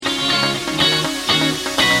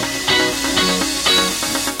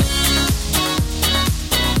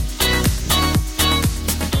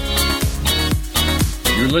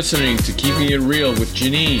listening to Keeping It Real with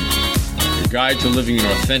Janine, your guide to living an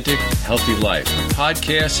authentic, healthy life. A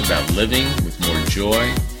podcast about living with more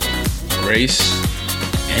joy, grace,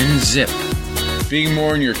 and zip. Being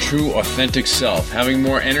more in your true, authentic self, having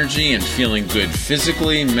more energy and feeling good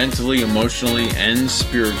physically, mentally, emotionally, and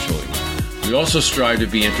spiritually. We also strive to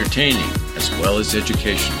be entertaining as well as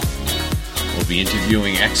educational. We'll be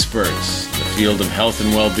interviewing experts in the field of health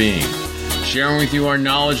and well-being, sharing with you our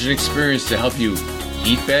knowledge and experience to help you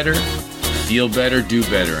eat better, feel better, do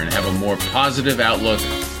better, and have a more positive outlook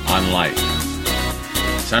on life.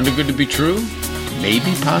 Sounded good to be true?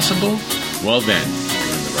 Maybe possible? Well then,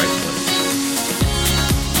 you're in the right place.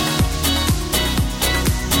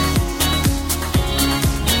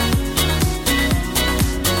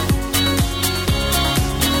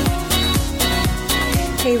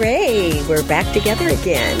 Hey Ray, we're back together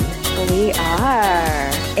again. We are.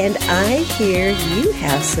 And I hear you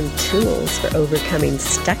have some tools for overcoming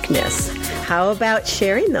stuckness. How about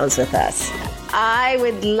sharing those with us? I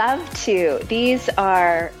would love to. These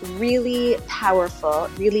are really powerful,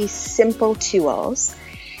 really simple tools.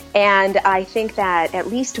 And I think that at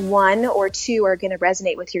least one or two are going to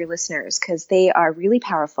resonate with your listeners because they are really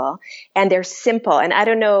powerful and they're simple. And I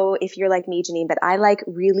don't know if you're like me, Janine, but I like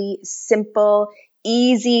really simple,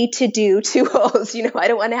 easy to do tools. I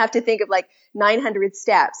don't want to have to think of like 900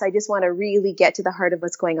 steps. I just want to really get to the heart of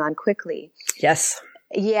what's going on quickly. Yes.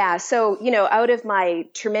 Yeah. So, out of my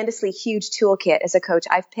tremendously huge toolkit as a coach,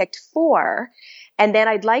 I've picked 4. And then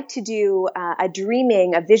I'd like to do a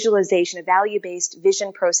dreaming, a visualization, a value-based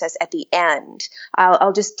vision process at the end.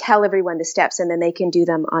 I'll just tell everyone the steps and then they can do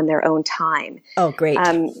them on their own time. Oh, great.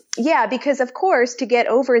 Yeah, because of course, to get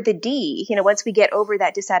over the D, once we get over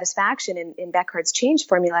that dissatisfaction in Beckhart's change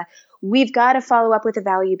formula, we've got to follow up with a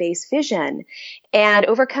value-based vision. And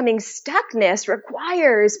overcoming stuckness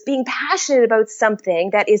requires being passionate about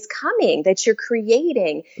something that is coming, that you're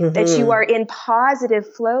creating, that you are in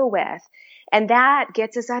positive flow with. And that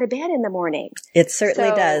gets us out of bed in the morning. It certainly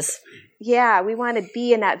does. Yeah, we want to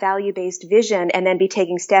be in that value-based vision and then be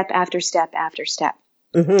taking step after step after step.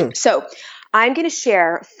 So I'm going to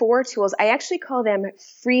share 4 tools. I actually call them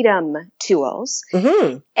freedom tools.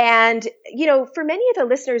 And, for many of the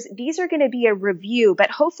listeners, these are going to be a review,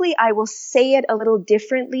 but hopefully I will say it a little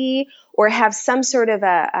differently or have some sort of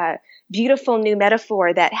a beautiful new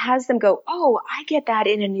metaphor that has them go, oh, I get that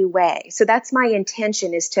in a new way. So that's my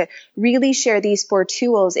intention, is to really share these 4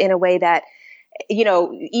 tools in a way that,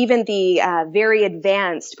 even the very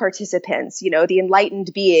advanced participants, the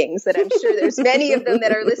enlightened beings that I'm sure there's many of them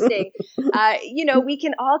that are listening, we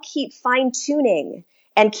can all keep fine tuning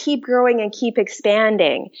and keep growing and keep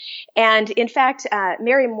expanding. And in fact,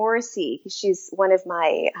 Mary Morrissey, she's one of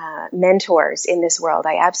my mentors in this world.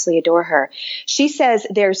 I absolutely adore her. She says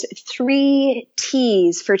there's 3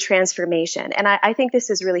 T's for transformation. And I think this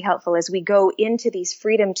is really helpful as we go into these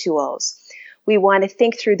freedom tools. We want to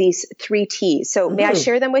think through these 3 T's. So may I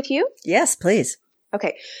share them with you? Yes, please.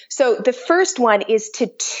 Okay. So the first one is to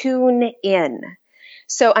tune in.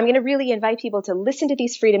 So I'm going to really invite people to listen to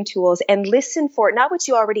these freedom tools and listen for not what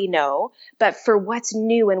you already know, but for what's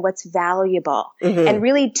new and what's valuable, and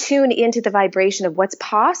really tune into the vibration of what's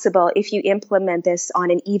possible if you implement this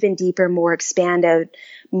on an even deeper, more expanded,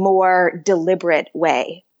 more deliberate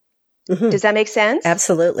way. Does that make sense?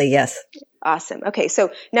 Absolutely. Yes. Awesome. Okay.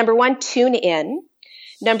 So number 1, tune in.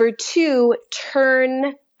 Number 2,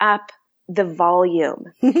 turn up the volume.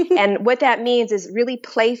 And what that means is really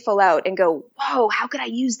playful out and go, whoa, how could I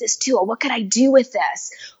use this tool? What could I do with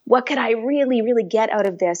this? What could I really, really get out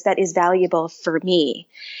of this that is valuable for me?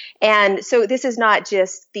 And so this is not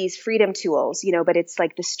just these freedom tools, but it's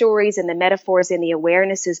like the stories and the metaphors and the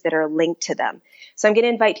awarenesses that are linked to them. So I'm going to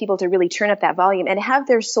invite people to really turn up that volume and have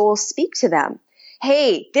their soul speak to them.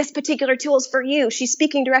 Hey, this particular tool is for you. She's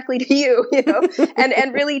speaking directly to you,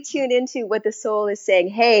 and really tune into what the soul is saying.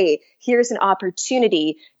 Hey, here's an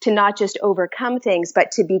opportunity to not just overcome things,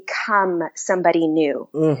 but to become somebody new.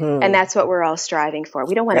 And that's what we're all striving for.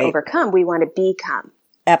 We don't want to overcome. We want to become.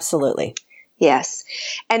 Absolutely. Yes.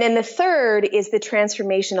 And then the third is the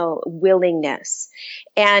transformational willingness.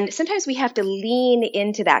 And sometimes we have to lean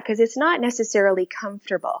into that because it's not necessarily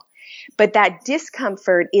comfortable. But that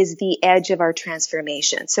discomfort is the edge of our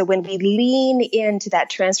transformation. So when we lean into that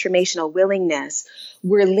transformational willingness,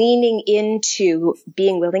 we're leaning into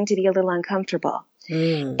being willing to be a little uncomfortable.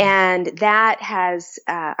 And that has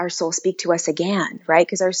our soul speak to us again, right?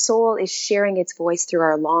 Because our soul is sharing its voice through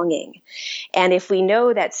our longing. And if we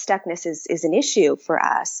know that stuckness is an issue for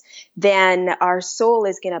us, then our soul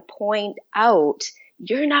is going to point out,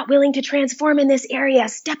 you're not willing to transform in this area.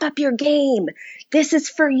 Step up your game. This is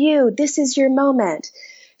for you. This is your moment.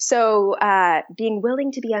 So being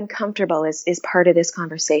willing to be uncomfortable is part of this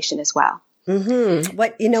conversation as well. Mm-hmm.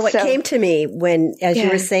 What came to me as you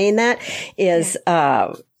were saying that is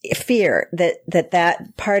fear,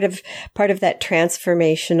 that part of that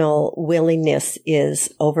transformational willingness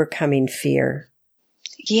is overcoming fear.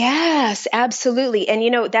 Yes, absolutely.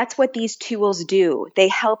 And that's what these tools do. They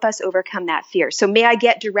help us overcome that fear. So may I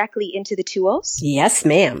get directly into the tools? Yes,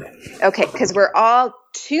 ma'am. Okay, because we're all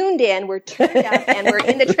tuned in, we're turned up, and we're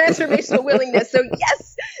in the transformational willingness. So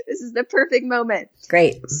yes, this is the perfect moment.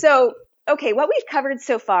 Great. So, okay, what we've covered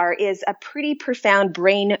so far is a pretty profound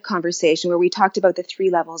brain conversation where we talked about the 3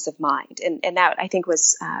 levels of mind. And that, I think,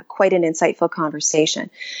 was quite an insightful conversation.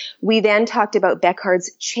 We then talked about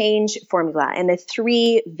Beckhardt's change formula and the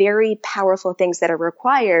 3 very powerful things that are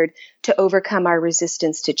required to overcome our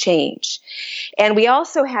resistance to change. And we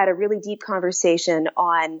also had a really deep conversation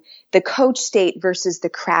on the coach state versus the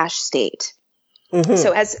crash state. Mm-hmm.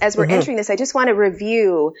 So as we're entering this, I just want to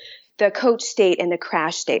review the coach state and the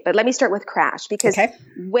crash state. But let me start with crash, because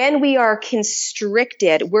when we are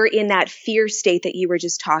constricted, we're in that fear state that you were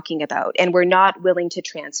just talking about, and we're not willing to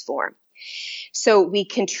transform. So we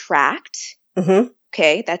contract. Mm-hmm.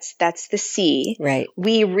 Okay. That's the C. Right.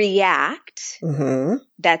 We react. Mm-hmm.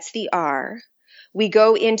 That's the R. We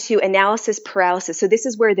go into analysis paralysis. So this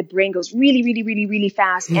is where the brain goes really, really, really, really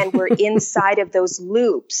fast, and we're inside of those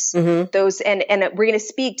loops. Mm-hmm. And we're going to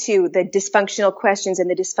speak to the dysfunctional questions and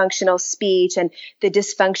the dysfunctional speech and the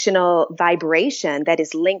dysfunctional vibration that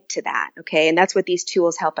is linked to that. Okay, and that's what these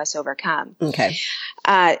tools help us overcome. Okay.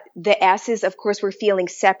 The S is, of course, we're feeling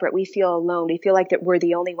separate. We feel alone. We feel like that we're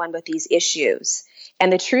the only one with these issues.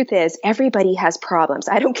 And the truth is, everybody has problems.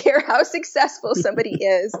 I don't care how successful somebody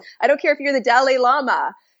is. I don't care if you're the Dalai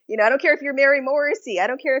Lama. I don't care if you're Mary Morrissey. I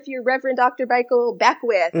don't care if you're Reverend Dr. Michael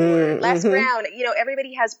Beckwith or Les Brown.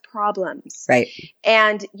 Everybody has problems. Right.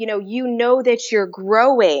 And, you know that you're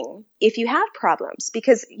growing if you have problems,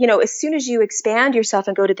 because, as soon as you expand yourself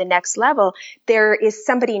and go to the next level, there is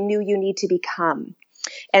somebody new you need to become.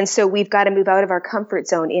 And so we've got to move out of our comfort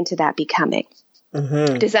zone into that becoming.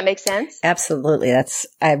 Mm-hmm. Does that make sense? Absolutely.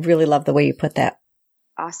 I really love the way you put that.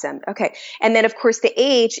 Awesome. Okay. And then, of course, the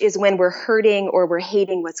H is when we're hurting or we're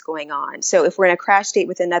hating what's going on. So if we're in a crash state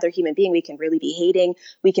with another human being, we can really be hating.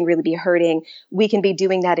 We can really be hurting. We can be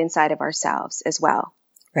doing that inside of ourselves as well.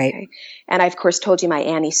 Right. Okay? And I, of course, told you my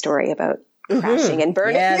Annie story about crashing and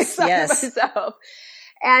burning inside of myself.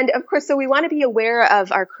 And of course, so we want to be aware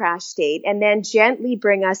of our crash state and then gently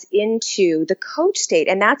bring us into the coach state.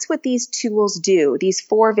 And that's what these tools do. These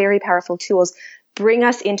 4 very powerful tools bring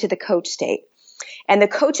us into the coach state. And the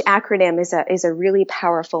coach acronym is a really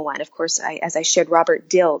powerful one. Of course, as I shared, Robert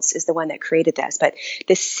Dilts is the one that created this. But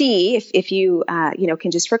the C, if you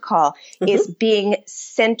can just recall, is being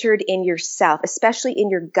centered in yourself, especially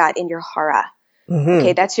in your gut, in your hara. Mm-hmm.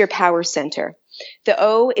 Okay, that's your power center. The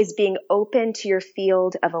O is being open to your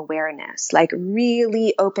field of awareness, like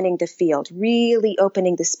really opening the field, really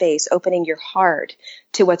opening the space, opening your heart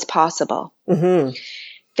to what's possible. Mm-hmm.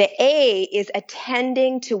 The A is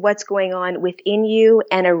attending to what's going on within you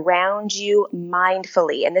and around you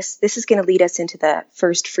mindfully. And this is going to lead us into the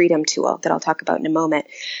first freedom tool that I'll talk about in a moment.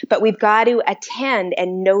 But we've got to attend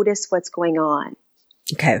and notice what's going on.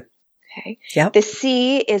 Okay. Yep. The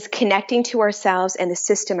C is connecting to ourselves and the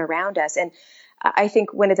system around us. And I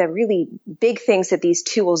think one of the really big things that these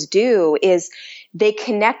tools do is they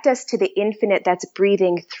connect us to the infinite that's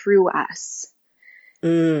breathing through us.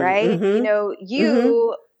 Right? Mm-hmm.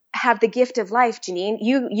 You have the gift of life, Janine.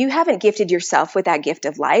 You haven't gifted yourself with that gift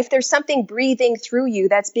of life. There's something breathing through you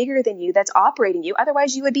that's bigger than you, that's operating you.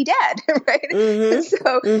 Otherwise you would be dead, right?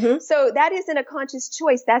 Mm-hmm. So that isn't a conscious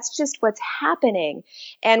choice. That's just what's happening.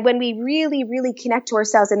 And when we really, really connect to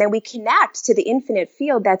ourselves and then we connect to the infinite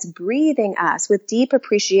field that's breathing us with deep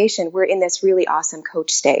appreciation, we're in this really awesome coach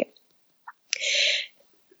state.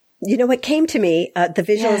 What came to me, the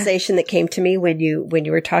visualization that came to me when you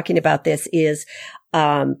were talking about this is,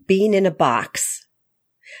 being in a box.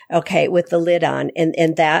 Okay. With the lid on.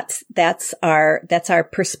 And that's our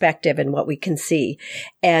perspective and what we can see.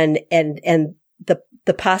 And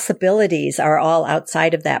the possibilities are all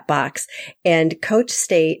outside of that box. And coach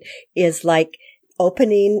state is like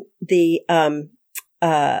opening the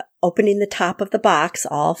top of the box,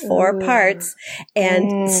 all 4 parts,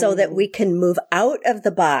 and so that we can move out of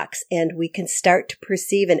the box and we can start to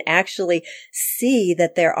perceive and actually see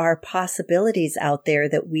that there are possibilities out there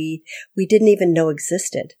that we didn't even know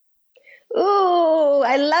existed. Ooh,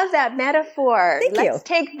 I love that metaphor. Let's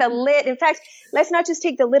take the lid. In fact, let's not just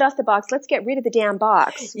take the lid off the box. Let's get rid of the damn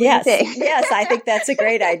box. What do you think? Yes, I think that's a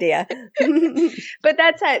great idea. But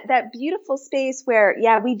that's that beautiful space where,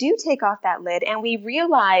 we do take off that lid and we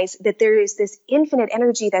realize that there is this infinite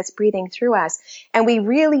energy that's breathing through us. And we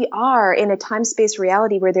really are in a time-space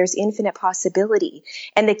reality where there's infinite possibility.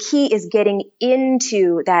 And the key is getting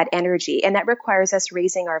into that energy. And that requires us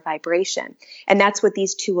raising our vibration. And that's what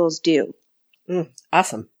these tools do.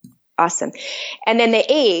 Awesome. And then the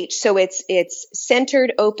H, so it's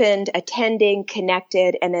centered, opened, attending,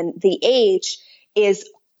 connected. And then the H is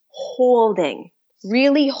holding,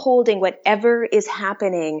 really holding whatever is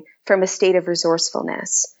happening from a state of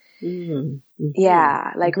resourcefulness. Mm-hmm.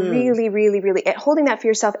 Yeah. Like really, really, really holding that for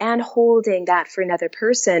yourself and holding that for another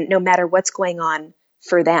person, no matter what's going on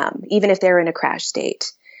for them, even if they're in a crash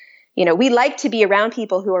state. You know, we like to be around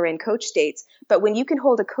people who are in coach states, but when you can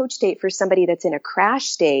hold a coach state for somebody that's in a crash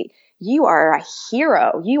state, you are a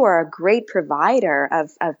hero. You are a great provider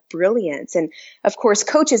of brilliance. And of course,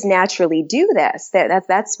 coaches naturally do this.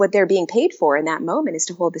 That's what they're being paid for in that moment, is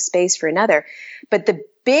to hold the space for another. But the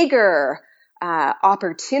bigger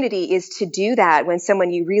opportunity is to do that when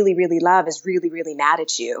someone you really, really love is really, really mad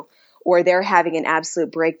at you, or they're having an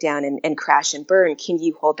absolute breakdown and crash and burn. Can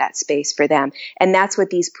you hold that space for them? And that's what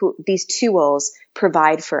these tools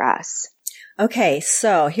provide for us. Okay,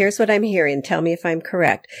 so here's what I'm hearing. Tell me if I'm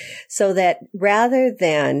correct. So that rather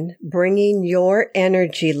than bringing your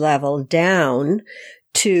energy level down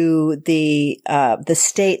to the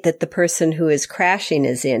state that the person who is crashing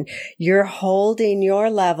is in, you're holding your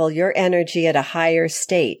level, your energy at a higher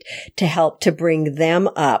state to help to bring them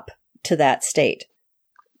up to that state.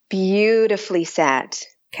 Beautifully said.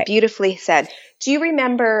 Okay. Beautifully said. Do you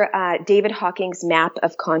remember David Hawking's map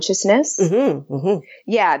of consciousness? Mm-hmm, mm-hmm.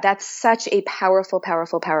 Yeah, that's such a powerful,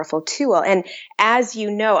 powerful, powerful tool. And as you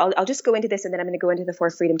know, I'll just go into this and then I'm going to go into the 4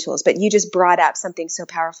 freedom tools. But you just brought up something so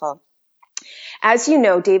powerful. As you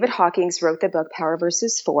know, David Hawkins wrote the book Power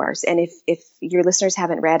versus Force. And if your listeners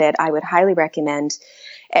haven't read it, I would highly recommend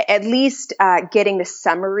at least getting the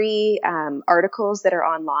summary articles that are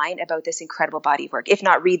online about this incredible body of work. If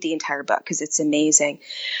not, read the entire book because it's amazing.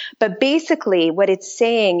 But basically what it's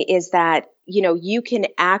saying is that, you know, you can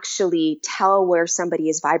actually tell where somebody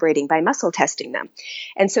is vibrating by muscle testing them.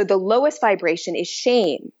 And so the lowest vibration is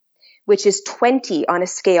shame, which is 20 on a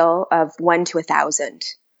scale of 1 to 1,000.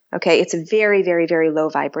 Okay, it's a very, very, very low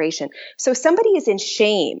vibration. So somebody is in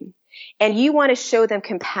shame and you want to show them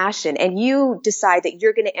compassion and you decide that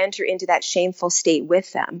you're going to enter into that shameful state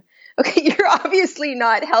with them. Okay, you're obviously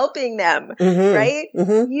not helping them, right?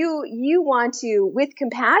 Mm-hmm. You want to, with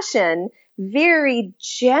compassion, very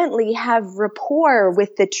gently have rapport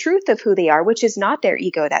with the truth of who they are, which is not their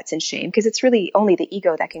ego that's in shame, because it's really only the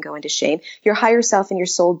ego that can go into shame. Your higher self and your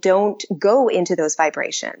soul don't go into those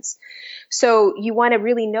vibrations. So you want to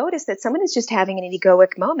really notice that someone is just having an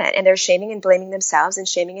egoic moment and they're shaming and blaming themselves and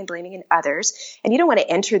shaming and blaming others. And you don't want to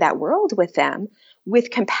enter that world with them.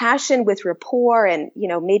 With compassion, with rapport, and, you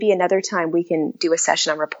know, maybe another time we can do a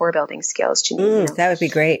session on rapport building skills, Janine. You know? That would be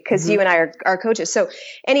great. Because you and I are coaches. So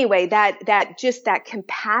anyway, that just that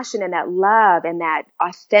compassion and that love and that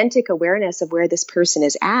authentic awareness of where this person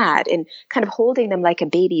is at and kind of holding them like a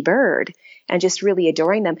baby bird and just really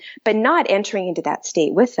adoring them, but not entering into that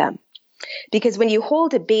state with them. Because when you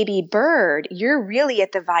hold a baby bird, you're really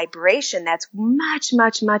at the vibration that's much,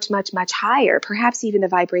 much, much, much, much higher, perhaps even the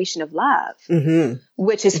vibration of love,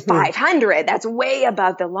 which is 500. That's way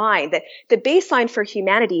above the line. The baseline for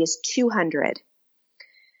humanity is 200.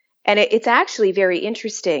 And it's actually very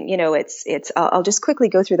interesting. You know, I'll just quickly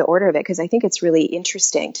go through the order of it because I think it's really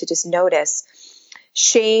interesting to just notice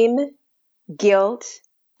shame, guilt,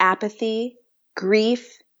 apathy,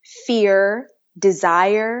 grief, fear,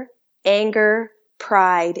 desire, anger,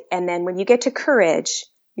 pride, and then when you get to courage,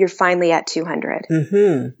 you're finally at 200.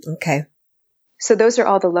 Okay. So those are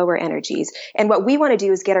all the lower energies. And what we want to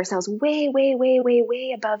do is get ourselves way, way, way, way,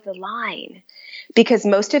 way above the line, because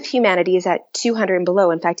most of humanity is at 200 and below.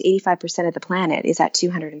 In fact, 85% of the planet is at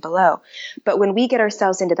 200 and below. But when we get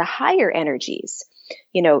ourselves into the higher energies,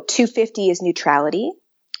 you know, 250 is neutrality.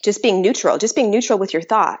 Just being neutral with your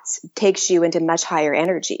thoughts takes you into much higher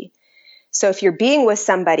energy. So if you're being with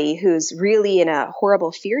somebody who's really in a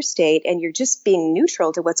horrible fear state and you're just being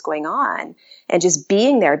neutral to what's going on and just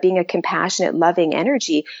being there, being a compassionate, loving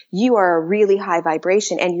energy, you are a really high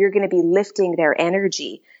vibration and you're going to be lifting their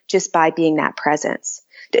energy just by being that presence.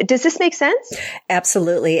 Does this make sense?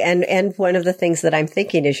 Absolutely. And one of the things that I'm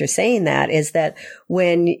thinking as you're saying that is that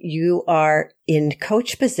when you are in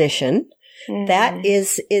coach position, that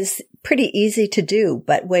is pretty easy to do.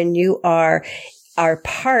 But when you are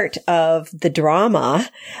part of the drama,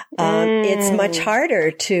 it's much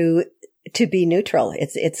harder to be neutral.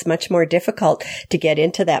 It's much more difficult to get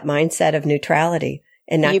into that mindset of neutrality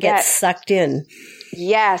and not get sucked in.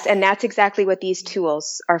 Yes. And that's exactly what these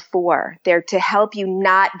tools are for. They're to help you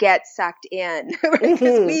not get sucked in,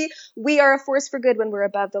 because we are a force for good when we're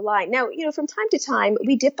above the line. Now, from time to time,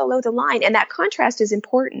 we dip below the line, and that contrast is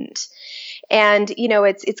important. And,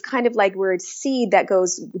 it's kind of like we're a seed that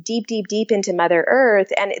goes deep, deep, deep into Mother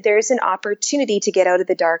Earth. And there's an opportunity to get out of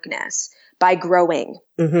the darkness by growing,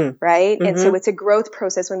 right? And so it's a growth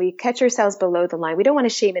process. When we catch ourselves below the line, we don't want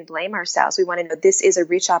to shame and blame ourselves. We want to know this is a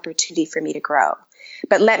rich opportunity for me to grow.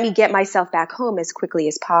 But let me get myself back home as quickly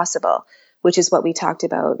as possible, which is what we talked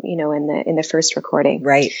about, in the first recording.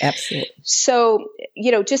 Right. Absolutely. So,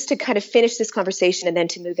 just to kind of finish this conversation and then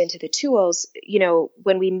to move into the tools,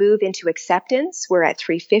 when we move into acceptance, we're at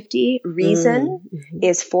 350. Reason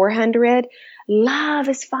is 400. Love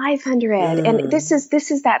is 500. And this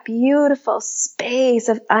is that beautiful space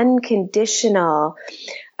of unconditional,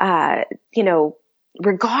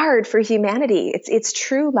 regard for humanity. It's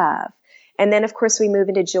true love. And then, of course, we move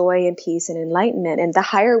into joy and peace and enlightenment. And the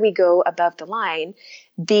higher we go above the line,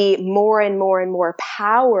 the more and more and more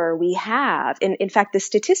power we have. And in fact, the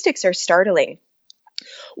statistics are startling.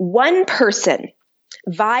 One person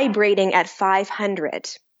vibrating at 500.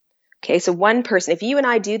 Okay, so one person, if you and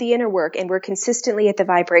I do the inner work and we're consistently at the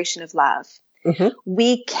vibration of love,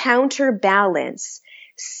 we counterbalance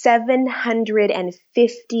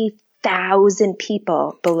 750,000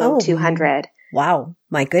 people below 200. Wow.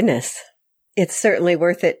 My goodness. It's certainly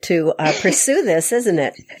worth it to pursue this, isn't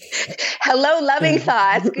it? Hello, loving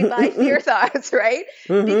thoughts. Goodbye, fear thoughts, right?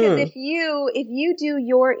 Because if you do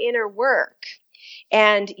your inner work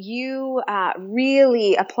and you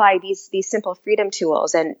really apply these simple freedom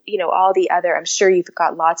tools and, all the other, I'm sure you've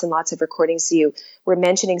got lots and lots of recordings. You were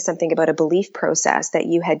mentioning something about a belief process that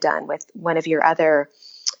you had done with one of your other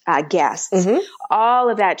guests. All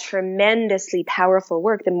of that tremendously powerful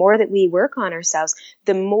work. The more that we work on ourselves,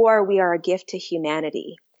 the more we are a gift to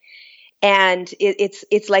humanity. And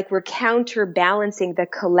it's like we're counterbalancing the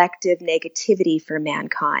collective negativity for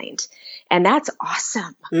mankind. And that's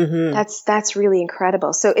awesome. That's really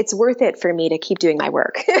incredible. So it's worth it for me to keep doing my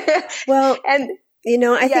work. Well, and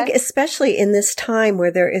I think especially in this time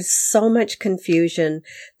where there is so much confusion,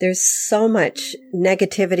 there's so much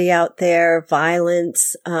negativity out there,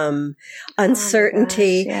 violence,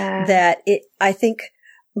 uncertainty, that I think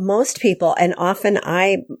most people, and often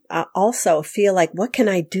I also feel like, what can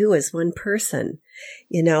I do as one person?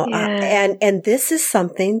 And this is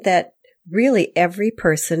something that really every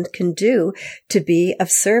person can do to be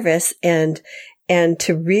of service and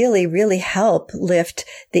to really, really help lift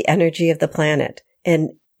the energy of the planet.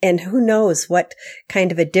 And who knows what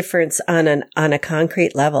kind of a difference on a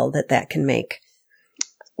concrete level that can make.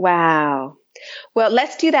 Wow. Well,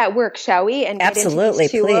 let's do that work, shall we? And absolutely,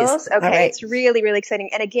 get into these tools. Please. Okay, right. It's really, really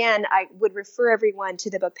exciting. And again, I would refer everyone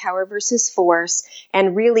to the book Power versus Force.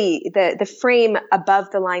 And really, the frame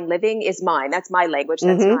above the line living is mine. That's my language.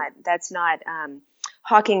 That's not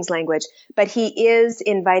Hawking's language. But he is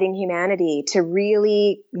inviting humanity to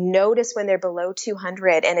really notice when they're below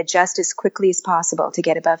 200 and adjust as quickly as possible to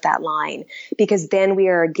get above that line, because then we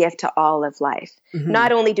are a gift to all of life.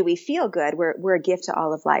 Not only do we feel good, we're a gift to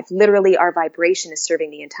all of life. Literally, our vibration is serving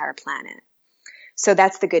the entire planet. So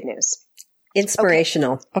that's the good news.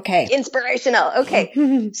 Inspirational. Okay. Inspirational.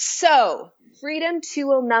 Okay. So freedom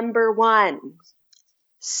tool number 1.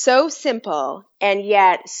 So simple and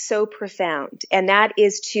yet so profound. And that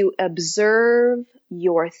is to observe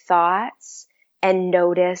your thoughts and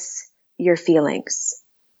notice your feelings.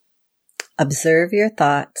 Observe your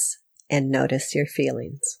thoughts and notice your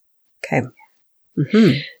feelings. Okay.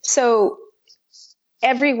 So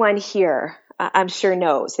everyone here, I'm sure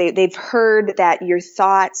knows, they've heard that your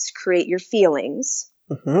thoughts create your feelings,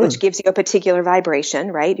 which gives you a particular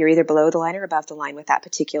vibration, right? You're either below the line or above the line with that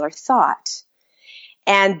particular thought.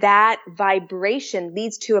 And that vibration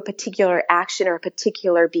leads to a particular action or a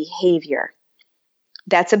particular behavior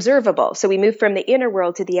that's observable. So we move from the inner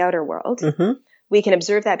world to the outer world. We can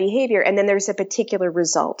observe that behavior, and then there's a particular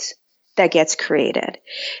result that gets created.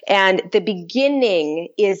 And the beginning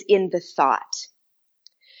is in the thought.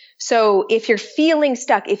 So if you're feeling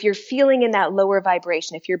stuck, if you're feeling in that lower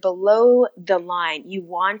vibration, if you're below the line, you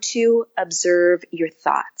want to observe your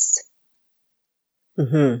thoughts.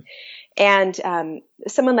 And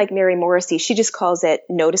someone like Mary Morrissey, she just calls it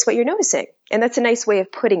notice what you're noticing. And that's a nice way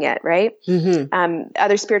of putting it, right?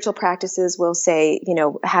 Other spiritual practices will say,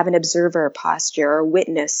 have an observer posture or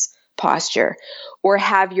witness posture, or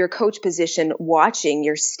have your coach position watching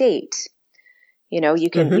your state. You know, you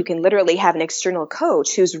can literally have an external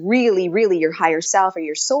coach who's really, really your higher self or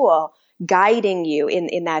your soul guiding you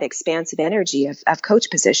in that expansive energy of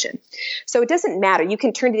coach position. So it doesn't matter. You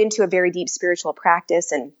can turn it into a very deep spiritual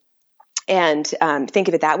practice and think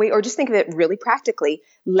of it that way, or just think of it really practically.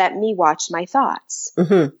 Let me watch my thoughts.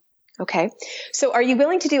 Mm-hmm. Okay. So are you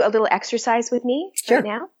willing to do a little exercise with me right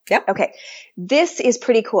now? Yep. Okay. This is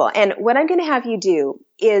pretty cool. And what I'm going to have you do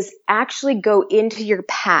is actually go into your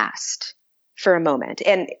past for a moment.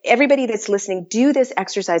 And everybody that's listening, do this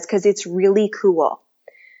exercise because it's really cool.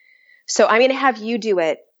 So I'm going to have you do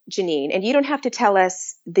it, Janine, and you don't have to tell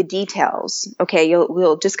us the details. Okay.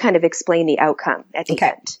 We'll just kind of explain the outcome at the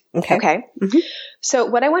end. Okay. Mm-hmm. So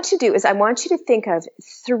what I want you to do is I want you to think of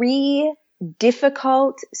 3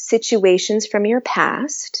 difficult situations from your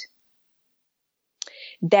past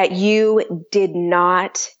that you did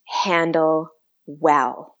not handle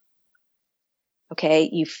well. Okay.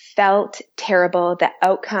 You felt terrible. The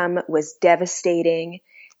outcome was devastating.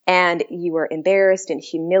 And you were embarrassed and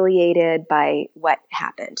humiliated by what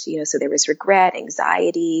happened. You know, so there was regret,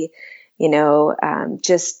 anxiety, you know,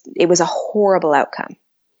 it was a horrible outcome.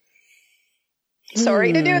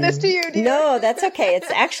 Sorry to do this to you, dear. No, that's okay.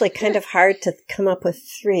 It's actually kind of hard to come up with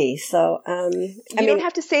 3. So, you don't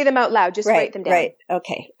have to say them out loud. Just write them down. Right.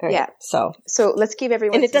 Okay. All right. Yeah. So let's give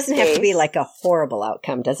everyone. And it doesn't have to be like a horrible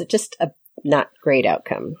outcome, does it? Just a not great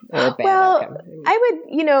outcome or a bad outcome. I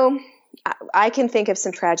would, you know, I can think of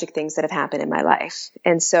some tragic things that have happened in my life.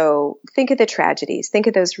 And so think of the tragedies. Think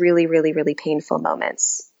of those really, really, really painful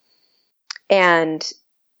moments. And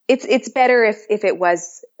it's better if it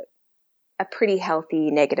was a pretty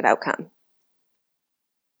healthy negative outcome.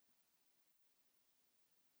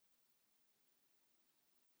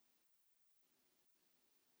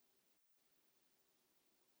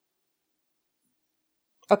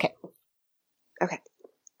 Okay.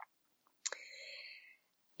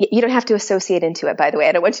 You don't have to associate into it, by the way.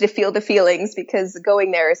 I don't want you to feel the feelings because going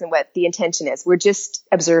there isn't what the intention is. We're just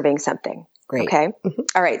observing something. Great. Okay. Mm-hmm.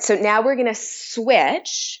 All right. So now we're going to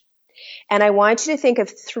switch. And I want you to think of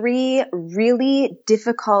 3 really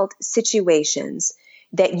difficult situations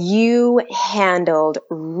that you handled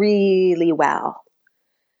really well.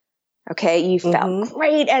 Okay. You felt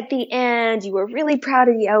great at the end. You were really proud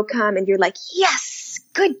of the outcome and you're like, yes,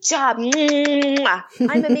 good job.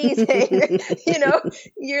 I'm amazing. You know,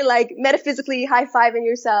 you're like metaphysically high-fiving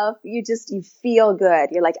yourself. You feel good.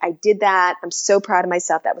 You're like, I did that. I'm so proud of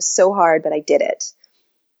myself. That was so hard, but I did it.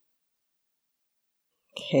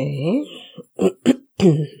 Okay.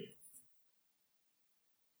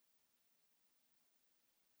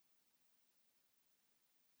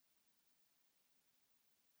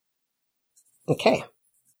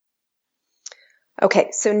 Okay,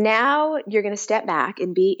 so now you're going to step back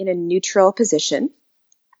and be in a neutral position.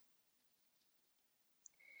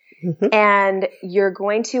 Mm-hmm. And you're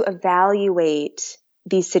going to evaluate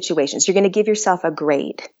these situations. You're going to give yourself a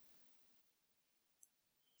grade.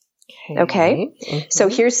 Okay? Mm-hmm. So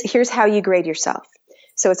here's how you grade yourself.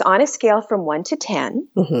 So it's on a scale from 1 to 10.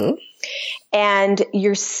 Mm-hmm. And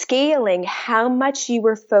you're scaling how much you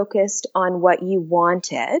were focused on what you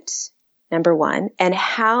wanted, number 1, and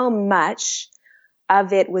how much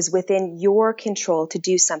of it was within your control to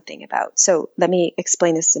do something about. So let me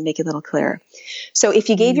explain this and make it a little clearer. So if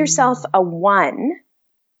you gave yourself a 1,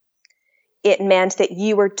 it meant that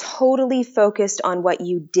you were totally focused on what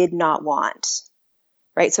you did not want.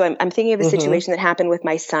 Right? So I'm thinking of a situation that happened with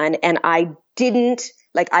my son, and I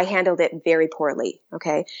handled it very poorly.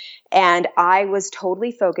 Okay. And I was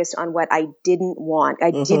totally focused on what I didn't want.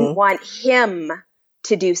 I didn't want him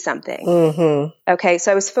to do something. Mm-hmm. Okay.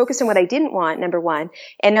 So I was focused on what I didn't want, number 1.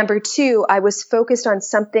 And number 2, I was focused on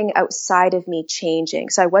something outside of me changing.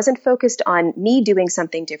 So I wasn't focused on me doing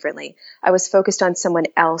something differently. I was focused on someone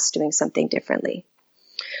else doing something differently.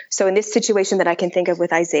 So in this situation that I can think of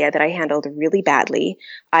with Isaiah that I handled really badly,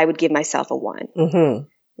 I would give myself a 1.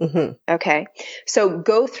 Mm-hmm. Mm-hmm. Okay. So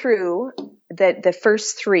go through the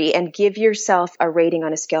first 3 and give yourself a rating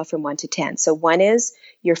on a scale from 1 to 10. So 1 is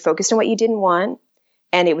you're focused on what you didn't want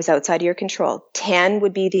and it was outside of your control. 10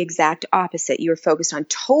 would be the exact opposite. You were focused on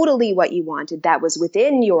totally what you wanted. That was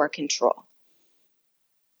within your control.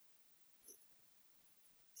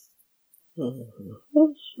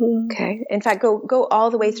 Okay. In fact, go all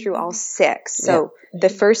the way through all 6. So the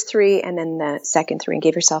first 3 and then the second 3 and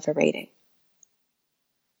give yourself a rating.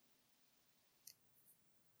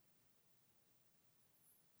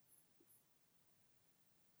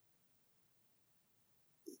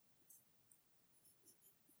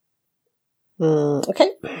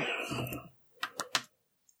 Okay.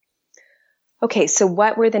 Okay, so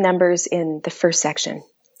what were the numbers in the first section?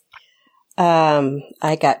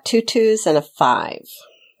 I got 2 2s and a 5.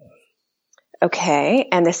 Okay,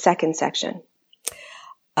 and the second section?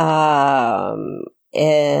 An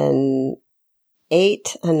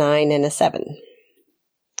 8, a 9, and a 7.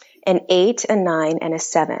 An 8, a 9, and a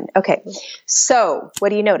 7. Okay, so what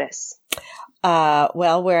do you notice?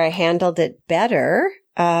 Well, where I handled it better,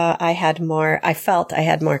 I felt I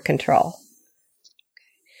had more control.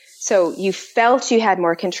 So you felt you had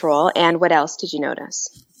more control, and what else did you notice?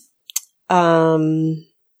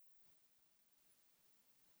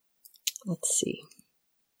 Let's see.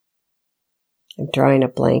 I'm drawing a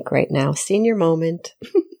blank right now. Senior moment.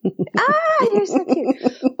 You're so cute.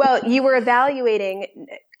 Well, you were evaluating,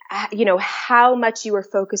 how much you were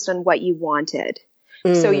focused on what you wanted.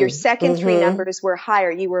 So your second 3 numbers were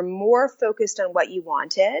higher. You were more focused on what you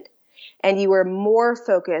wanted, and you were more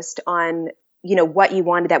focused on, what you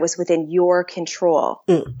wanted that was within your control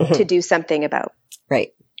to do something about.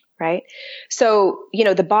 Right. Right. So,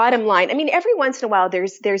 the bottom line, every once in a while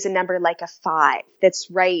there's a number like a 5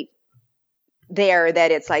 that's right there,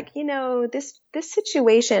 that it's like, this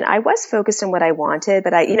situation, I was focused on what I wanted,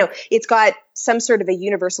 but it's got some sort of a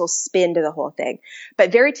universal spin to the whole thing.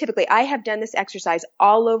 But very typically, I have done this exercise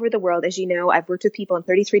all over the world. As you know, I've worked with people in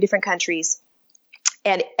 33 different countries,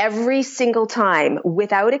 and every single time,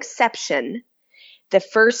 without exception, the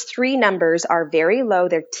first 3 numbers are very low.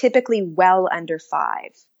 They're typically well under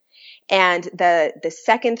 5. And the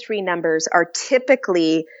second 3 numbers are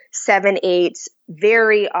typically 7, 8s,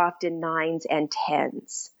 very often 9s and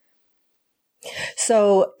 10s.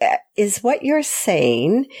 So is what you're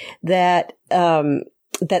saying that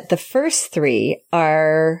that the first 3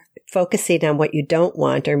 are focusing on what you don't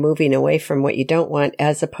want or moving away from what you don't want,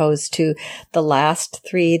 as opposed to the last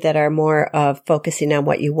 3 that are more of focusing on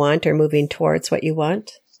what you want or moving towards what you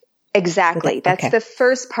want? Exactly. That's the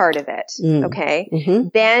first part of it. Okay. Mm-hmm.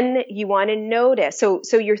 Then you want to notice. So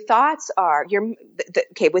your thoughts are,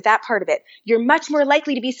 with that part of it, you're much more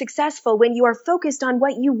likely to be successful when you are focused on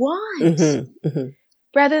what you want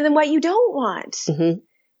rather than what you don't want. Mm-hmm.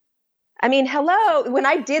 Hello. When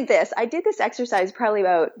I did this exercise probably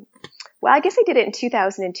about, I guess I did it in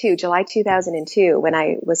 2002, July 2002, when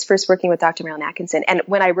I was first working with Dr. Marilyn Atkinson. And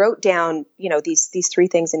when I wrote down, these 3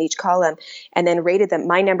 things in each column and then rated them,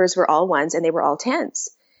 my numbers were all 1s and they were all 10s.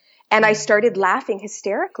 And I started laughing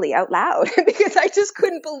hysterically out loud because I just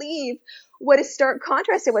couldn't believe what a stark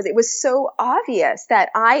contrast it was. It was so obvious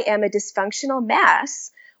that I am a dysfunctional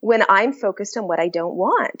mess when I'm focused on what I don't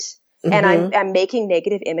want. Mm-hmm. And I'm making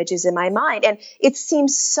negative images in my mind. And it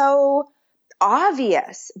seems so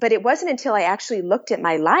obvious, but it wasn't until I actually looked at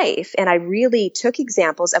my life and I really took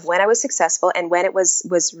examples of when I was successful and when it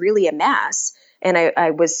was really a mess. And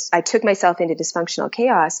I took myself into dysfunctional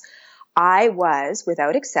chaos. I was,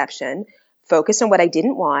 without exception, focused on what I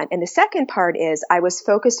didn't want. And the second part is I was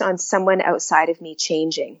focused on someone outside of me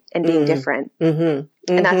changing and being different. Mm-hmm.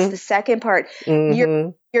 And that's the second part. Mm-hmm.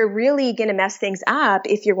 You're really going to mess things up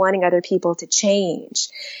if you're wanting other people to change.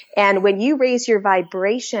 And when you raise your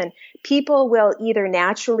vibration, people will either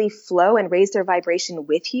naturally flow and raise their vibration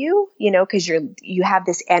with you, because you have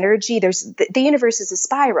this energy. The universe is a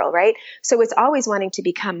spiral, right? So it's always wanting to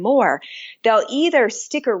become more. They'll either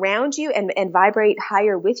stick around you and vibrate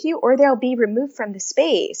higher with you, or they'll be removed from the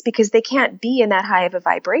space because they can't be in that high of a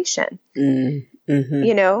vibration,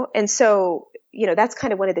 and so, that's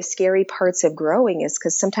kind of one of the scary parts of growing, is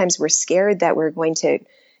because sometimes we're scared that we're going to,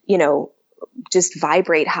 just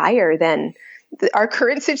vibrate higher than our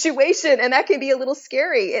current situation. And that can be a little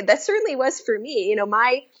scary. And that certainly was for me.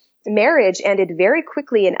 My marriage ended very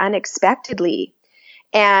quickly and unexpectedly.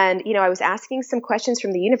 And, I was asking some questions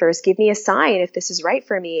from the universe, give me a sign if this is right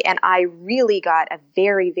for me. And I really got a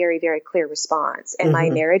very, very, very clear response. And my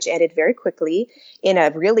marriage ended very quickly in a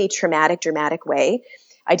really traumatic, dramatic way.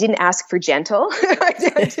 I didn't ask for gentle. I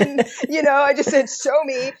didn't, I just said, show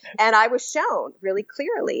me. And I was shown really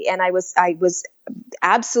clearly. And I was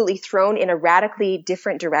absolutely thrown in a radically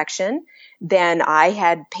different direction than I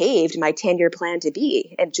had paved my 10-year plan to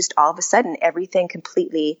be. And just all of a sudden, everything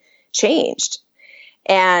completely changed.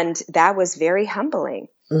 And that was very humbling.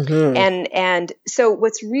 Mm-hmm. And so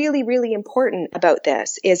what's really, really important about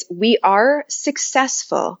this is we are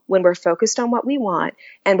successful when we're focused on what we want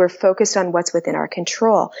and we're focused on what's within our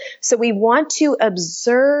control. So we want to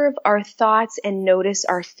observe our thoughts and notice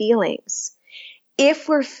our feelings. If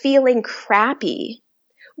we're feeling crappy,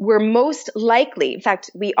 we're most likely, in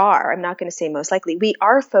fact, we are, I'm not going to say most likely, we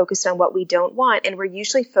are focused on what we don't want, and we're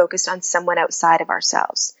usually focused on someone outside of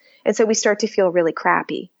ourselves. And so we start to feel really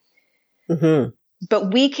crappy. Mm-hmm.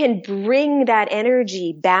 But we can bring that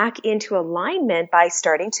energy back into alignment by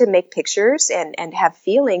starting to make pictures and have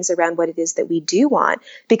feelings around what it is that we do want,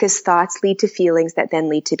 because thoughts lead to feelings that then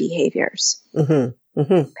lead to behaviors. Mm-hmm.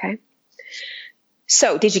 Mm-hmm. Okay.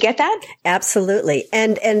 So did you get that? Absolutely.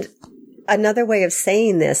 And another way of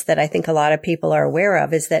saying this that I think a lot of people are aware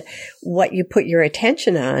of is that what you put your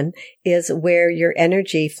attention on is where your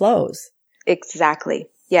energy flows. Exactly.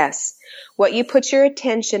 Yes. What you put your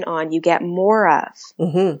attention on, you get more of.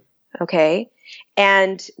 Mm-hmm. Okay.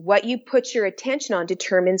 And what you put your attention on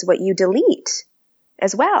determines what you delete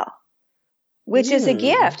as well, which is a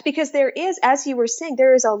gift, because there is, as you were saying,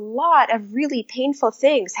 there is a lot of really painful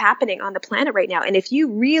things happening on the planet right now. And if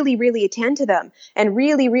you really, really attend to them and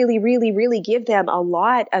really, really, really, really give them a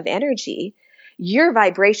lot of energy, your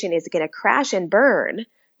vibration is going to crash and burn.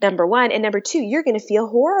 Number one. And number two, you're going to feel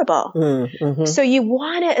horrible. Mm-hmm. So you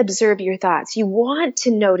want to observe your thoughts. You want to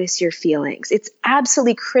notice your feelings. It's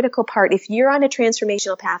absolutely critical part. If you're on a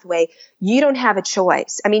transformational pathway, you don't have a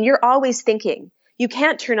choice. I mean, you're always thinking. You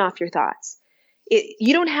can't turn off your thoughts.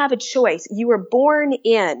 You don't have a choice. You were born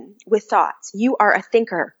in with thoughts. You are a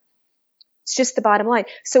thinker. It's just the bottom line.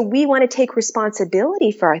 So we want to take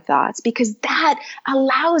responsibility for our thoughts, because that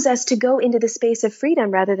allows us to go into the space of freedom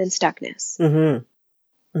rather than stuckness. Mm-hmm.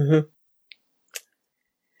 Mm-hmm.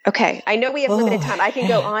 Okay. I know we have limited time. I can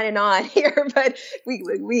go on and on here, but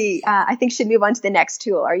we I think should move on to the next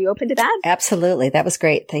tool. Are you open to that? Absolutely. That was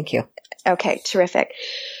great. Thank you. Okay. Terrific.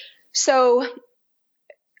 So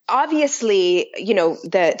obviously, you know,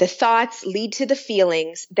 the thoughts lead to the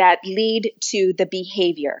feelings that lead to the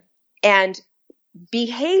behavior, and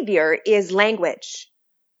behavior is language.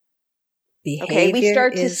 Behavior we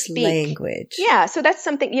start to speak. Language. Yeah. So that's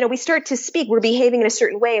something, you know, we start to speak. We're behaving in a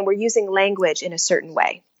certain way and we're using language in a certain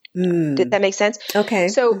way. Did that make sense? Okay.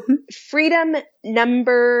 So freedom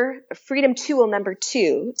tool number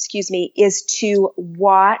 2, is to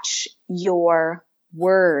watch your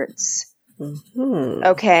words. Mm-hmm.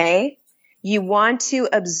 Okay. You want to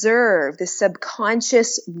observe the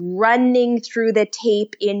subconscious running through the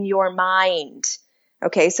tape in your mind.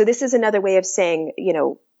 Okay. So this is another way of saying, you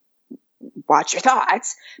know, watch your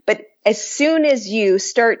thoughts. But as soon as you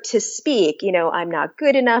start to speak, you know, I'm not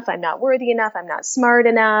good enough, I'm not worthy enough, I'm not smart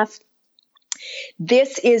enough.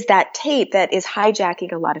 This is that tape that is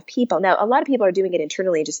hijacking a lot of people. Now, a lot of people are doing it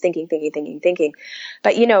internally and just thinking.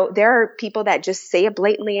 But, you know, there are people that just say it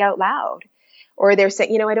blatantly out loud. Or they're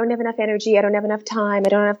saying, you know, I don't have enough energy, I don't have enough time, I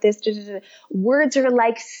don't have this. Words are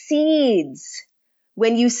like seeds.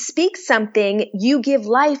 When you speak something, you give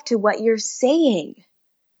life to what you're saying.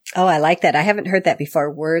 Oh, I like that. I haven't heard that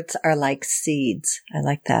before. Words are like seeds. I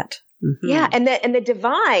like that. Mm-hmm. Yeah. And the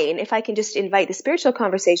divine, if I can just invite the spiritual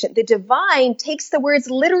conversation, the divine takes the words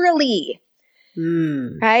literally.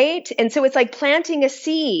 Right? And so it's like planting a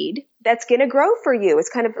seed that's going to grow for you. It's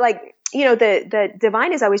kind of like, you know, the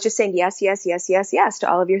divine is always just saying yes, yes, yes, yes, yes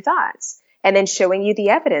to all of your thoughts, and then showing you the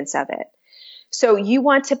evidence of it. So you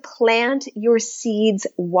want to plant your seeds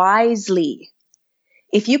wisely.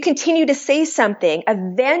 If you continue to say something,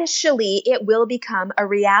 eventually it will become a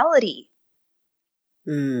reality.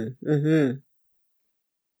 Mm-hmm.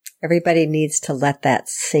 Everybody needs to let that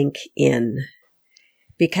sink in,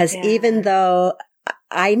 because even though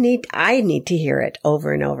I need to hear it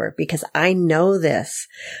over and over, because I know this,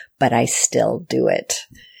 but I still do it,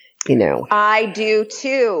 you know. I do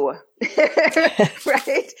too.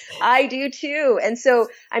 Right? I do too. And so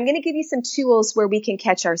I'm going to give you some tools where we can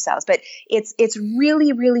catch ourselves, but it's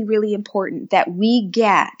really, really, really important that we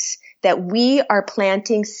get that we are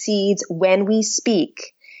planting seeds when we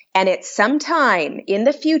speak. And at some time in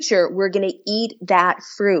the future, we're going to eat that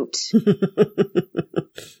fruit.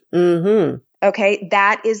 Mm-hmm. Okay.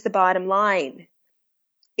 That is the bottom line.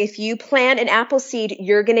 If you plant an apple seed,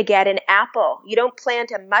 you're going to get an apple. You don't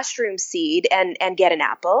plant a mushroom seed and get an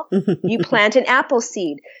apple. You plant an apple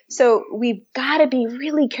seed. So we've got to be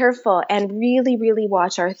really careful and really, really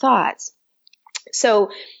watch our thoughts. So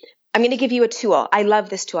I'm going to give you a tool. I love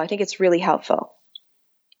this tool. I think it's really helpful.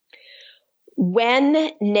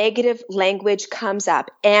 When negative language comes up,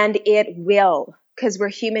 and it will, because we're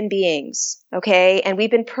human beings, okay? And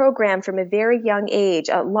we've been programmed from a very young age.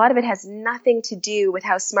 A lot of it has nothing to do with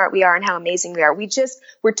how smart we are and how amazing we are.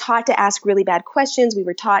 We're taught to ask really bad questions. We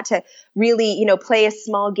were taught to really, you know, play a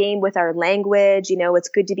small game with our language. You know, it's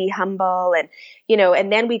good to be humble. And, you know,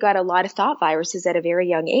 and then we got a lot of thought viruses at a very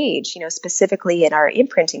young age, you know, specifically in our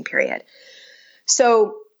imprinting period.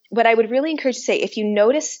 So what I would really encourage you to say, if you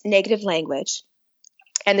notice negative language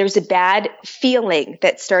and there's a bad feeling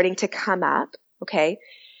that's starting to come up, okay,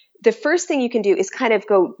 the first thing you can do is kind of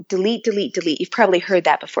go delete, delete, delete. You've probably heard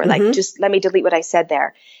that before. Mm-hmm. Like, just let me delete what I said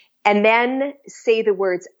there. And then say the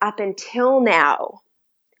words, up until now,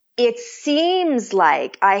 it seems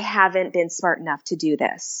like I haven't been smart enough to do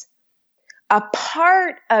this. A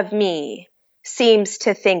part of me seems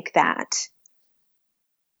to think that.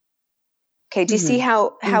 Okay, do you see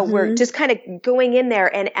how we're just kind of going in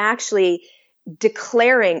there and actually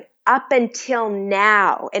declaring up until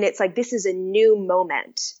now? And it's like, this is a new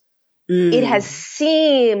moment. It has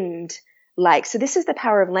seemed like, so this is the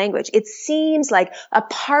power of language. It seems like a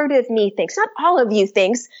part of me thinks, not all of you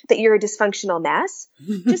thinks that you're a dysfunctional mess.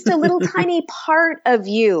 Just a little tiny part of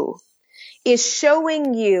you is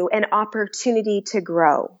showing you an opportunity to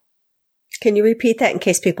grow. Can you repeat that in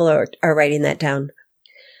case people are writing that down?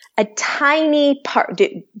 A tiny part.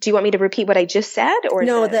 Do you want me to repeat what I just said, or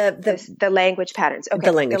no? The language patterns. Okay,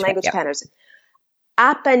 the language patterns.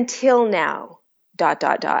 Up until now. ...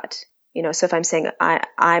 You know, so if I'm saying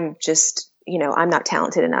I'm just, you know, I'm not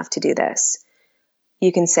talented enough to do this,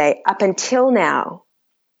 you can say, up until now,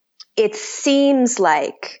 it seems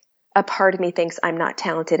like a part of me thinks I'm not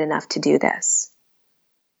talented enough to do this.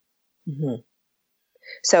 Mm-hmm.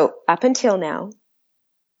 So up until now,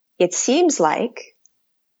 it seems like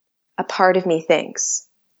a part of me thinks.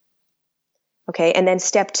 Okay. And then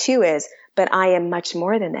step 2 is, but I am much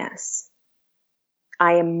more than this.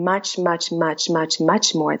 I am much, much, much, much,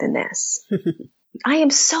 much more than this. I am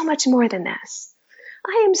so much more than this.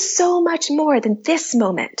 I am so much more than this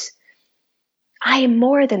moment. I am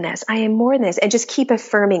more than this. I am more than this. And just keep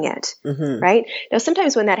affirming it. Mm-hmm. Right? Now,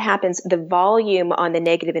 sometimes when that happens, the volume on the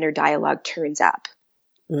negative inner dialogue turns up.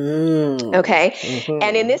 Okay. Mm-hmm.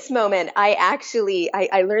 And in this moment,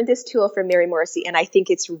 I learned this tool from Mary Morrissey, and I think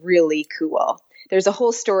it's really cool. There's a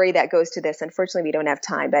whole story that goes to this. Unfortunately, we don't have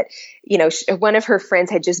time, but you know, one of her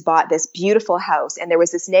friends had just bought this beautiful house, and there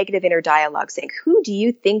was this negative inner dialogue saying, who do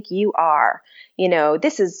you think you are? You know,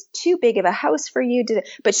 this is too big of a house for you to,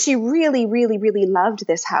 but she really, really, really loved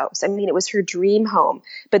this house. I mean, it was her dream home,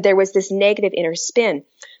 but there was this negative inner spin.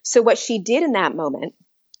 So what she did in that moment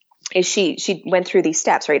is she went through these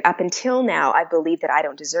steps, right? Up until now, I believe that I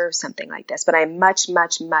don't deserve something like this, but I'm much,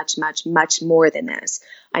 much, much, much, much more than this.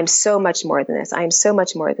 I'm so much more than this. I'm so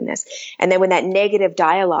much more than this. And then when that negative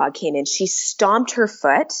dialogue came in, she stomped her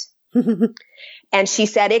foot and she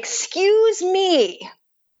said, excuse me.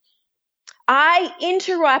 I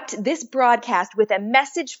interrupt this broadcast with a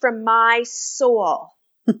message from my soul.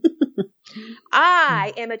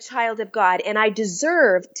 I am a child of God, and I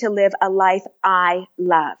deserve to live a life I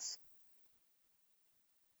love.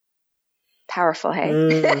 Powerful, hey?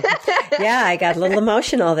 Yeah, I got a little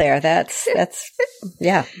emotional there. That's,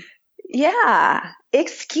 yeah. Yeah.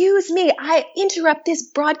 Excuse me. I interrupt this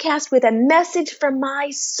broadcast with a message from my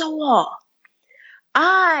soul.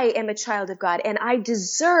 I am a child of God, and I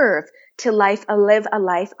deserve to live a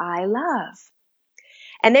life I love.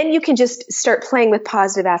 And then you can just start playing with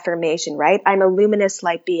positive affirmation, right? I'm a luminous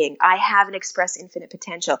light being. I have an express infinite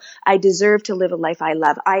potential. I deserve to live a life I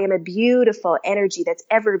love. I am a beautiful energy that's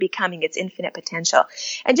ever becoming its infinite potential.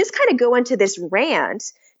 And just kind of go into this rant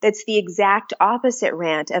that's the exact opposite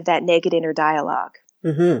rant of that negative inner dialogue.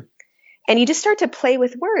 Mm-hmm. And you just start to play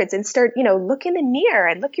with words and start, you know, look in the mirror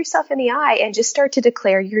and look yourself in the eye and just start to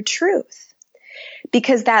declare your truth.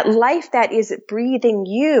 Because that life that is breathing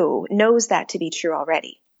you knows that to be true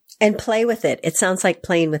already. And play with it. It sounds like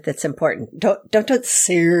playing with it's important. Don't do it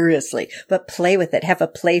seriously, but play with it. Have a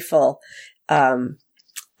playful,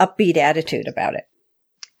 upbeat attitude about it.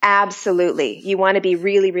 Absolutely. You want to be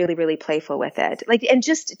really, really, really playful with it. Like, and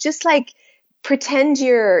just like pretend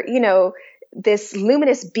you're, you know, this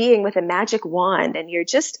luminous being with a magic wand, and you're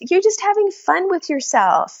just having fun with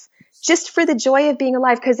yourself just for the joy of being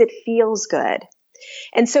alive, because it feels good.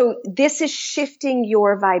 And so this is shifting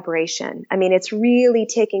your vibration. I mean, it's really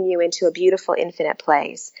taking you into a beautiful, infinite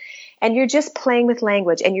place. And you're just playing with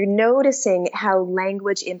language, and you're noticing how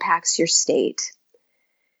language impacts your state.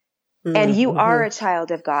 Mm-hmm. And you are a child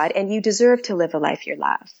of God, and you deserve to live a life you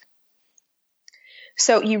love.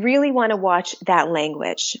 So you really want to watch that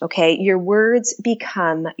language, okay? Your words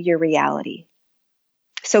become your reality.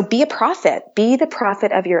 So be a prophet. Be the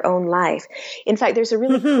prophet of your own life. In fact, there's a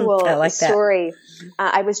really cool story.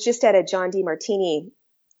 I was just at a John DeMartini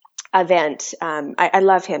event. I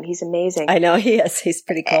love him. He's amazing. I know he is. He's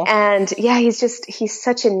pretty cool. And yeah, he's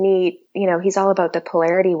such a neat, you know, he's all about the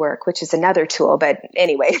polarity work, which is another tool. But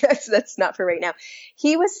anyway, that's not for right now.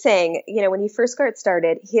 He was saying, you know, when he first got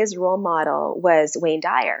started, his role model was Wayne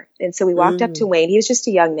Dyer. And so we walked up to Wayne. He was just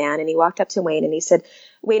a young man, and he walked up to Wayne and he said,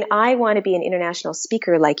 Wayne, I want to be an international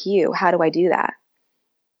speaker like you. How do I do that?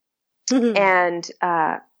 And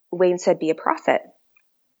Wayne said, be a prophet.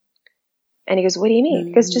 And he goes, what do you mean?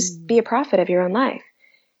 He goes, just be a prophet of your own life.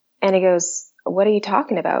 And he goes, what are you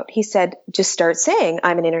talking about? He said, just start saying,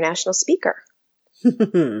 I'm an international speaker.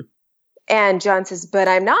 And John says, but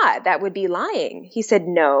I'm not. That would be lying. He said,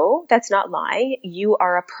 no, that's not lying. You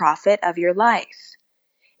are a prophet of your life.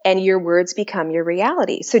 And your words become your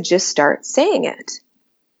reality. So just start saying it.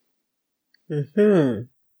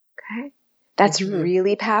 Okay. That's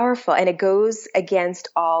really powerful. And it goes against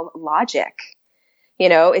all logic. You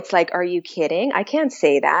know, it's like, are you kidding? I can't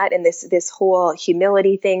say that. And this whole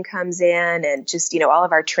humility thing comes in, and just, you know, all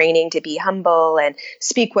of our training to be humble and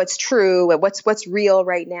speak what's true and what's real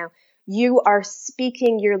right now. You are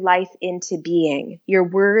speaking your life into being. Your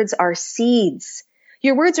words are seeds.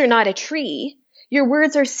 Your words are not a tree. Your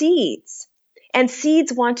words are seeds. And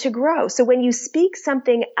seeds want to grow. So when you speak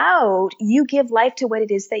something out, you give life to what it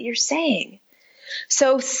is that you're saying.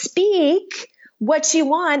 So speak what you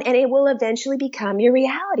want, and it will eventually become your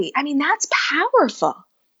reality. I mean, that's powerful.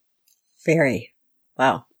 Very.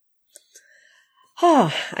 Wow.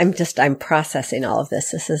 Oh, I'm processing all of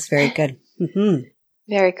this. This is very good.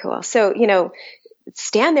 Very cool. So, you know,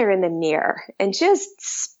 stand there in the mirror and just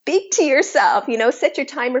speak to yourself, you know, set your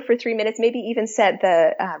timer for 3 minutes, maybe even set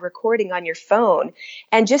the recording on your phone,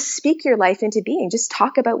 and just speak your life into being. Just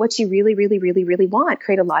talk about what you really, really, really, really want.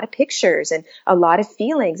 Create a lot of pictures and a lot of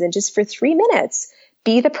feelings. And just for 3 minutes,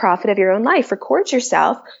 be the prophet of your own life. Record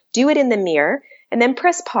yourself, do it in the mirror, and then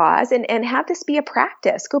press pause and have this be a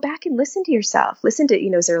practice. Go back and listen to yourself. Listen to, you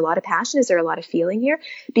know, is there a lot of passion? Is there a lot of feeling here?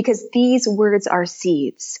 Because these words are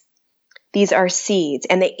seeds. These are seeds,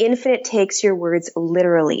 and the infinite takes your words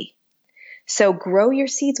literally. So grow your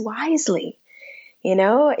seeds wisely. You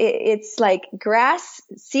know, it's like grass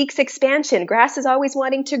seeks expansion. Grass is always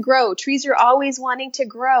wanting to grow. Trees are always wanting to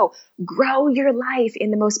grow. Grow your life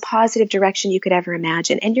in the most positive direction you could ever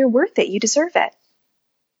imagine, and you're worth it. You deserve it.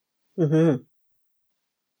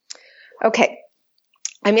 Okay.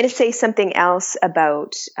 I'm going to say something else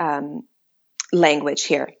about language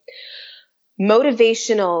here.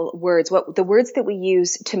 Motivational words, the words that we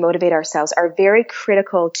use to motivate ourselves, are very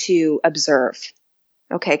critical to observe.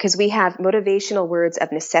 Okay, because we have motivational words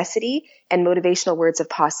of necessity and motivational words of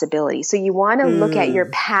possibility. So you want to look at your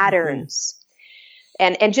patterns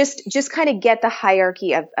and just kind of get the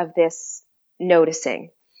hierarchy of this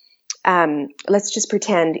noticing. Let's just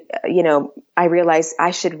pretend, you know, I realize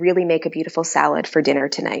I should really make a beautiful salad for dinner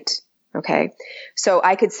tonight. Okay, so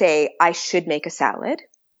I could say I should make a salad.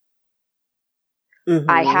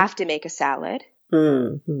 I have to make a salad.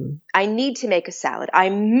 I need to make a salad. I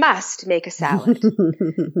must make a salad.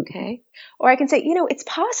 Okay. Or I can say, you know, it's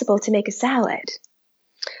possible to make a salad.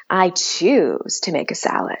 I choose to make a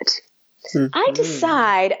salad. I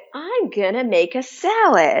decide I'm going to make a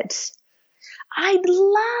salad. I'd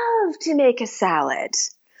love to make a salad.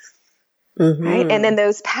 Right? And then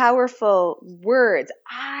those powerful words,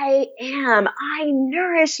 I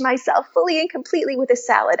nourish myself fully and completely with a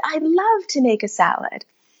salad. I'd love to make a salad.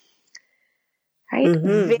 Right?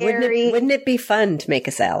 Wouldn't it be fun to make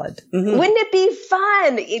a salad? Wouldn't it be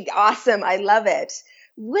fun? Awesome. I love it.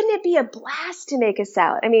 Wouldn't it be a blast to make a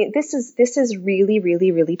salad? I mean, this is really,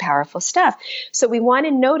 really, really powerful stuff. So we want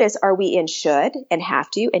to notice, are we in should and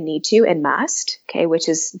have to and need to and must, okay, which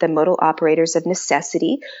is the modal operators of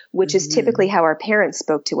necessity, which is typically how our parents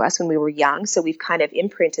spoke to us when we were young. So we've kind of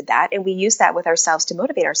imprinted that, and we use that with ourselves to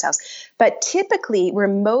motivate ourselves. But typically we're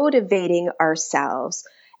motivating ourselves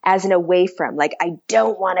as an away from, like, I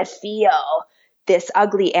don't want to feel this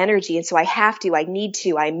ugly energy. And so I have to, I need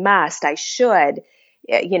to, I must, I should,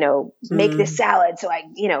 you know, make this salad so I,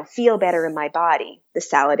 you know, feel better in my body. The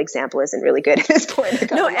salad example isn't really good at this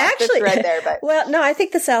point. No, actually, right there, but. Well, no, I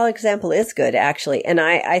think the salad example is good, actually. And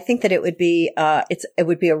I think that it would be, it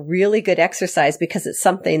would be a really good exercise, because it's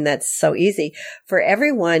something that's so easy for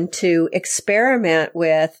everyone to experiment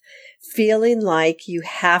with, feeling like you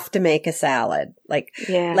have to make a salad. Like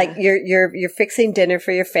you're fixing dinner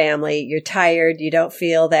for your family. You're tired. You don't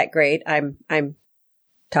feel that great. I'm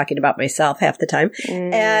talking about myself half the time.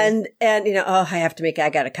 And, you know, I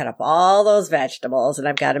got to cut up all those vegetables, and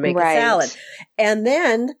I've got to make a salad. And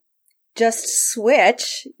then just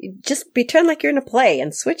switch, just pretend like you're in a play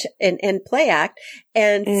and switch and play act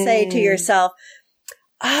and say to yourself,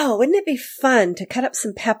 oh, wouldn't it be fun to cut up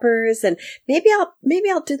some peppers, and maybe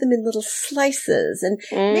I'll do them in little slices, and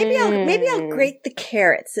maybe I'll grate the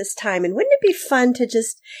carrots this time. And wouldn't it be fun to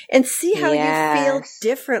just, and see how you feel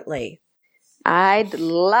differently? I'd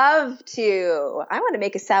love to. I want to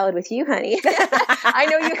make a salad with you, honey. I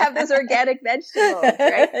know you have those organic vegetables,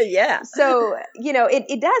 right? Yeah. So,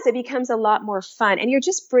 it does. It becomes a lot more fun. And you're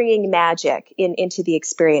just bringing magic into the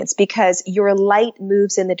experience because your light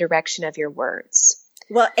moves in the direction of your words.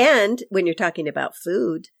 Well, and when you're talking about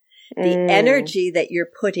food, the energy that you're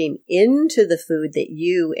putting into the food that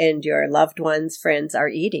you and your loved ones, friends are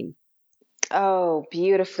eating. Oh,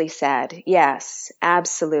 beautifully said. Yes,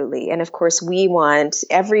 absolutely. And of course, we want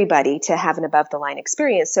everybody to have an above the line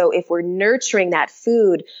experience. So if we're nurturing that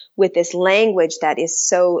food with this language that is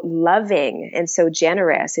so loving and so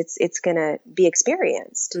generous, it's going to be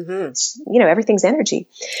experienced. Mm-hmm. Everything's energy.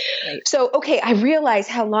 Right. So, okay, I realize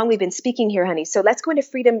how long we've been speaking here, honey. So let's go into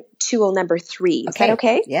freedom tool number 3. Is that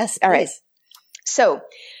okay? Yes. All right. So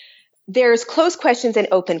there's closed questions and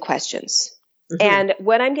open questions. Mm-hmm. And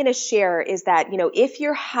what I'm going to share is that, if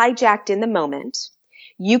you're hijacked in the moment,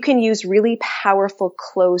 you can use really powerful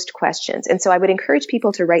closed questions. And so I would encourage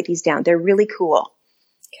people to write these down. They're really cool.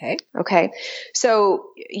 Okay.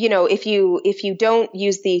 So, if you don't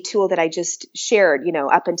use the tool that I just shared,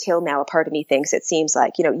 up until now, a part of me thinks it seems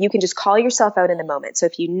like, you can just call yourself out in the moment. So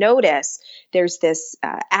if you notice there's this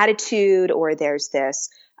attitude or there's this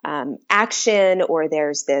action or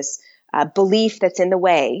there's this belief that's in the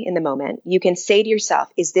way in the moment, you can say to yourself,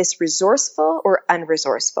 is this resourceful or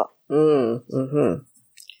unresourceful? Mm-hmm.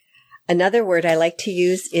 Another word I like to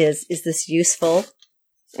use is this useful?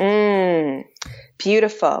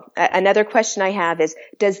 Beautiful. Another question I have is,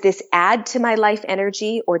 does this add to my life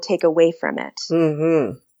energy or take away from it?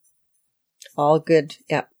 Mm-hmm. All good.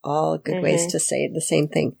 Yep. All good ways to say the same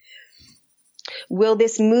thing. Will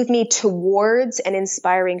this move me towards an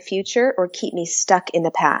inspiring future or keep me stuck in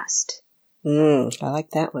the past? I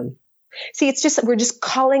like that one. See, we're just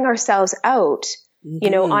calling ourselves out,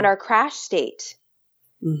 on our crash state.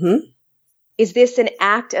 Mm-hmm. Is this an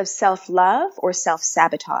act of self-love or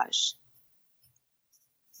self-sabotage?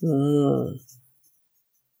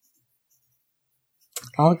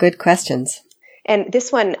 All good questions. And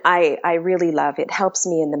this one I really love. It helps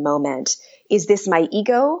me in the moment. Is this my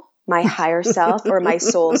ego, my higher self, or my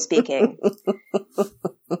soul speaking?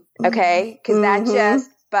 Okay? Because that just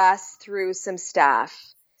busts through some stuff.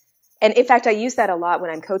 And in fact, I use that a lot when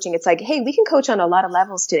I'm coaching. It's like, hey, we can coach on a lot of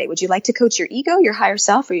levels today. Would you like to coach your ego, your higher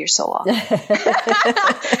self, or your soul?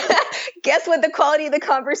 Guess what the quality of the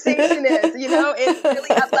conversation is? It really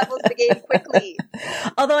up levels the game quickly.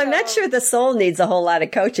 Although I'm not sure the soul needs a whole lot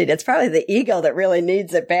of coaching. It's probably the ego that really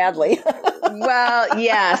needs it badly. Well,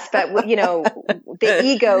 yes, but the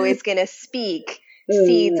ego is going to speak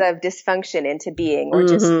seeds of dysfunction into being, or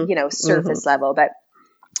just, surface level. But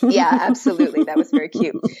yeah, absolutely. That was very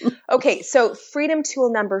cute. Okay. So freedom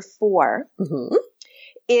tool number 4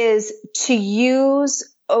 is to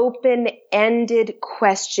use open-ended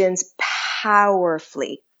questions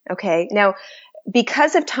powerfully. Okay. Now,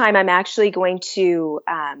 because of time, I'm actually going to,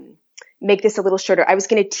 make this a little shorter. I was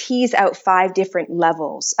going to tease out 5 different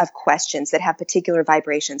levels of questions that have particular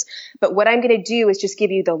vibrations. But what I'm going to do is just give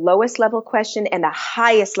you the lowest level question and the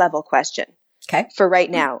highest level question. Okay. For right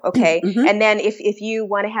now. Okay. And then if you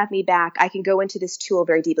want to have me back, I can go into this tool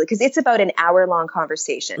very deeply because it's about an hour-long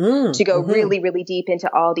conversation to go really, really deep into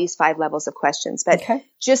all these 5 levels of questions. But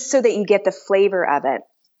just so that you get the flavor of it,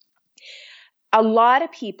 a lot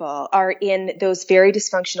of people are in those very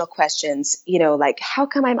dysfunctional questions, like, how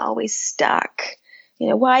come I'm always stuck?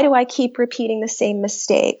 Why do I keep repeating the same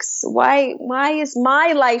mistakes? Why is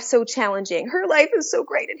my life so challenging? Her life is so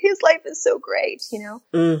great and his life is so great,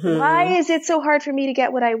 Why is it so hard for me to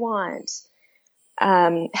get what I want?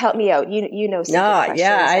 Help me out. You know some good questions,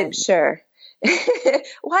 I'm sure.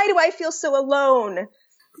 Why do I feel so alone?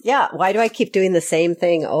 Yeah. Why do I keep doing the same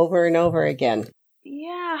thing over and over again?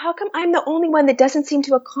 Yeah. How come I'm the only one that doesn't seem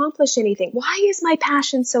to accomplish anything? Why is my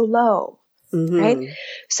passion so low? Right?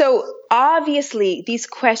 So obviously these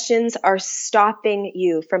questions are stopping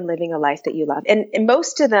you from living a life that you love. And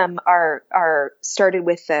most of them are started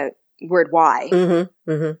with the word why,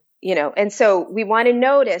 and so we want to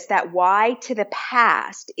notice that why to the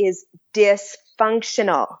past is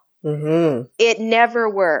dysfunctional. It never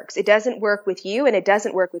works. It doesn't work with you and it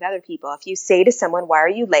doesn't work with other people. If you say to someone, why are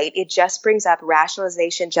you late? It just brings up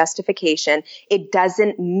rationalization, justification. It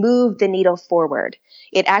doesn't move the needle forward.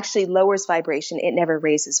 It actually lowers vibration. It never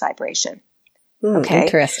raises vibration. Okay.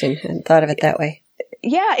 Interesting. I hadn't thought of it that way.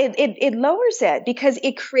 It lowers it because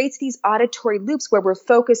it creates these auditory loops where we're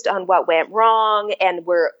focused on what went wrong and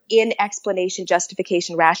we're in explanation,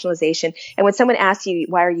 justification, rationalization. And when someone asks you,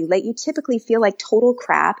 why are you late? You typically feel like total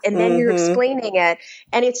crap. And then you're explaining it.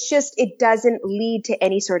 And it doesn't lead to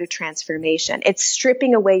any sort of transformation. It's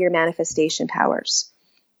stripping away your manifestation powers.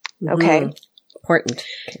 Okay. Important.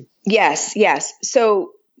 Okay. Yes.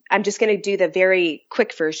 So I'm just going to do the very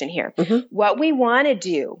quick version here. What we want to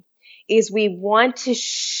do is we want to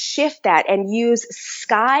shift that and use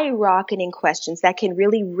skyrocketing questions that can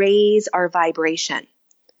really raise our vibration.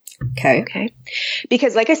 Okay.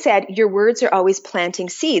 Because like I said, your words are always planting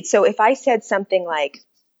seeds. So if I said something like,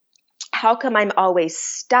 how come I'm always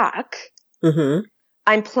stuck?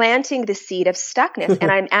 I'm planting the seed of stuckness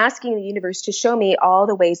and I'm asking the universe to show me all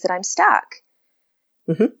the ways that I'm stuck.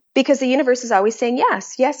 Because the universe is always saying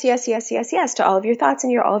yes to all of your thoughts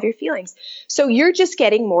and all of your feelings. So you're just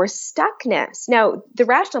getting more stuckness. Now, the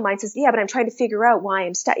rational mind says, yeah, but I'm trying to figure out why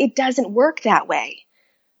I'm stuck. It doesn't work that way.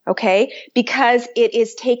 Okay? Because it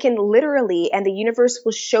is taken literally and the universe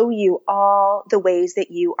will show you all the ways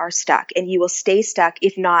that you are stuck and you will stay stuck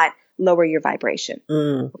if not lower your vibration.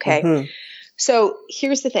 Okay? So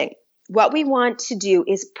here's the thing. What we want to do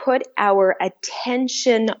is put our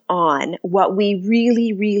attention on what we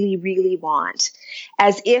really, really, really want,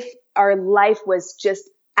 as if our life was just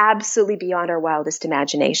absolutely beyond our wildest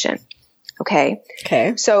imagination. Okay?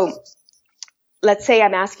 So let's say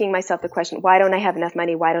I'm asking myself the question, why don't I have enough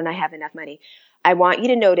money? Why don't I have enough money? I want you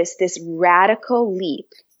to notice this radical leap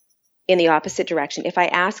in the opposite direction. If I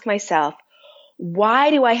ask myself, why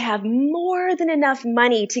do I have more than enough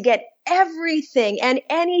money to get everything and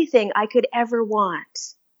anything I could ever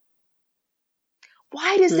want?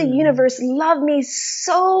 Why does the universe love me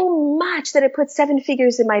so much that it puts 7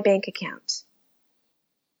 figures in my bank account?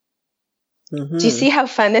 Do you see how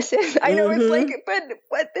fun this is? I know it's like,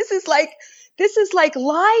 but this is like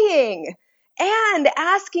lying and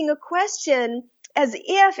asking a question as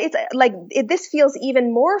if it's like, this feels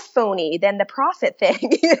even more phony than the profit thing.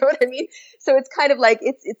 You know what I mean? So it's kind of like,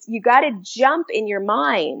 you got to jump in your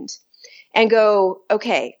mind and go,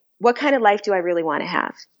 okay, what kind of life do I really want to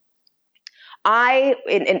have?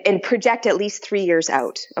 And project at least 3 years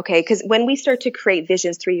out. Okay. Because when we start to create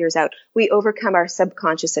visions 3 years out, we overcome our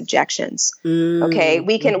subconscious objections. Okay.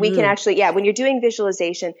 We can actually, when you're doing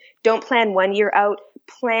visualization, don't plan 1 year out,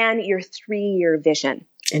 plan your 3-year vision.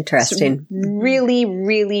 Interesting. It's really,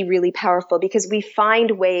 really, really powerful because we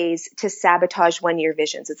find ways to sabotage 1-year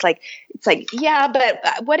visions. It's like, yeah,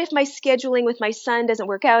 but what if my scheduling with my son doesn't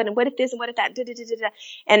work out? And what if this and what if that?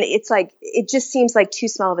 And it's like, it just seems like too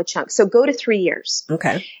small of a chunk. So go to 3 years.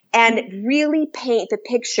 Okay. And really paint the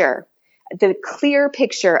picture, the clear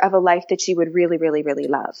picture of a life that you would really, really, really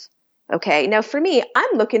love. Okay. Now for me,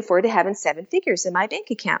 I'm looking forward to having 7 figures in my bank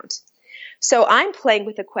account. So I'm playing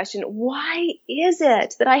with the question, why is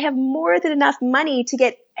it that I have more than enough money to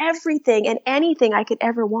get everything and anything I could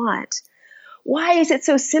ever want? Why is it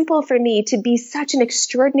so simple for me to be such an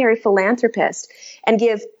extraordinary philanthropist and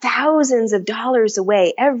give thousands of dollars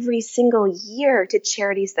away every single year to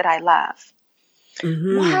charities that I love?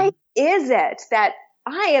 Why is it that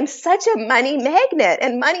I am such a money magnet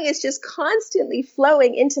and money is just constantly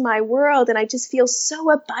flowing into my world and I just feel so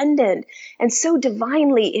abundant and so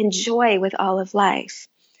divinely in joy with all of life?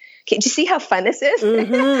 Okay, do you see how fun this is?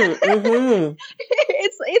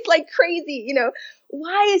 It's like crazy, you know.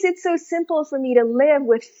 Why is it so simple for me to live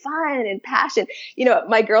with fun and passion? You know,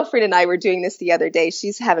 my girlfriend and I were doing this the other day.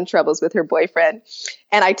 She's having troubles with her boyfriend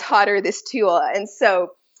and I taught her this tool. And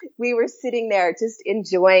so we were sitting there just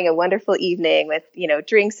enjoying a wonderful evening with, you know,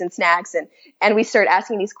 drinks and snacks. And we start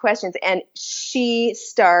asking these questions and she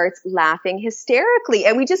starts laughing hysterically.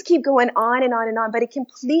 And we just keep going on and on and on. But it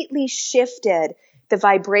completely shifted the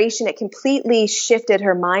vibration. It completely shifted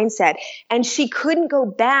her mindset. And she couldn't go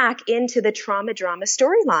back into the trauma drama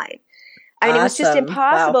storyline. I mean, It was just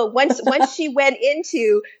impossible. Wow. Once she went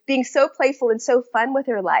into being so playful and so fun with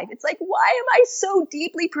her life, it's like, why am I so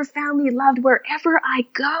deeply, profoundly loved wherever I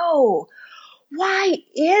go? Why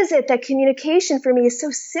is it that communication for me is so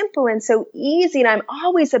simple and so easy and I'm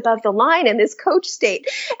always above the line in this coach state?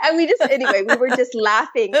 And we were just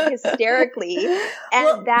laughing hysterically.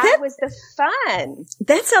 And that was the fun.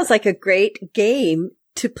 That sounds like a great game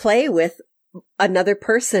to play with another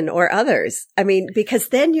person or others. I mean, because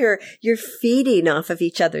then you're feeding off of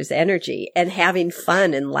each other's energy and having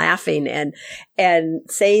fun and laughing and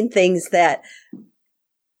saying things that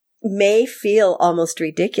may feel almost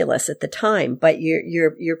ridiculous at the time, but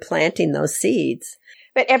you're planting those seeds.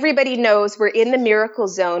 But everybody knows we're in the miracle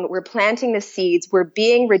zone. We're planting the seeds. We're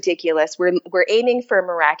being ridiculous. We're aiming for a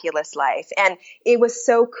miraculous life. And it was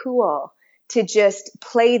so cool to just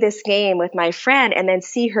play this game with my friend and then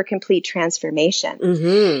see her complete transformation.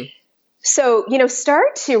 Mm-hmm. So,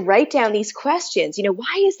 start to write down these questions.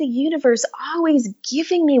 Why is the universe always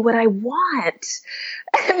giving me what I want?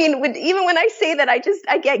 I mean, even when I say that, I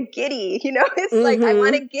get giddy, it's like, I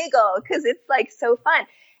want to giggle because it's like so fun.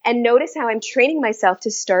 And notice how I'm training myself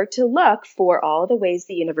to start to look for all the ways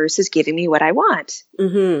the universe is giving me what I want.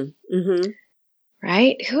 Mm-hmm. Mm-hmm.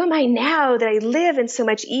 Right? Who am I now that I live in so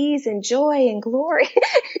much ease and joy and glory?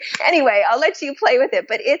 Anyway, I'll let you play with it,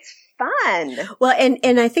 but it's fun. Well,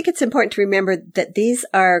 and I think it's important to remember that these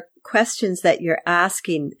are questions that you're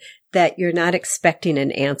asking that you're not expecting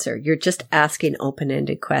an answer. You're just asking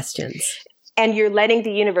open-ended questions. And you're letting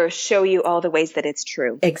the universe show you all the ways that it's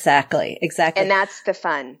true. Exactly. And that's the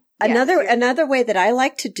fun. Another way that I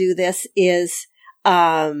like to do this is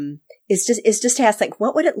just to ask, like,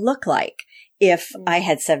 what would it look like if I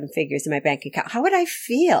had 7 figures in my bank account? How would I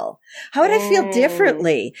feel? How would I feel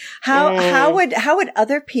differently? How would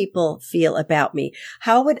other people feel about me?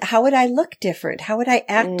 How would I look different? How would I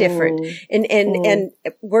act different? And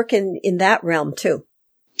work in that realm too.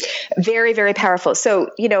 Very, very powerful. So,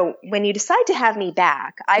 when you decide to have me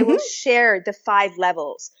back, I will share the 5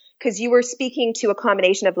 levels, because you were speaking to a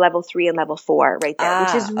combination of level 3 and level 4 right there,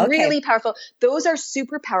 which is really powerful. Those are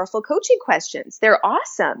super powerful coaching questions. They're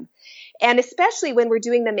awesome. And especially when we're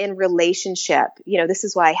doing them in relationship, this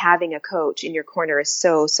is why having a coach in your corner is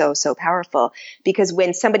so, so, so powerful. Because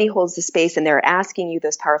when somebody holds the space and they're asking you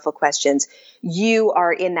those powerful questions, you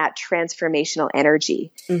are in that transformational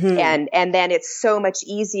energy. Mm-hmm. And then it's so much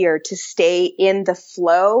easier to stay in the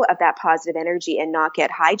flow of that positive energy and not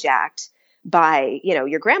get hijacked by,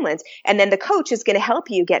 your gremlins. And then the coach is going to help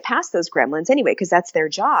you get past those gremlins anyway, because that's their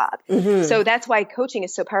job. Mm-hmm. So that's why coaching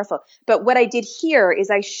is so powerful. But what I did here is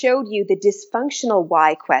I showed you the dysfunctional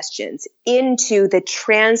why questions into the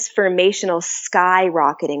transformational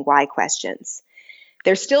skyrocketing why questions.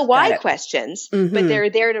 They're still why questions, but they're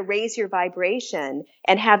there to raise your vibration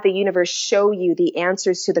and have the universe show you the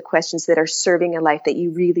answers to the questions that are serving a life that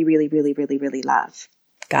you really, really, really, really, really love.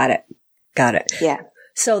 Got it. Yeah.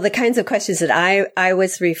 So the kinds of questions that I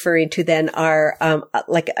was referring to then are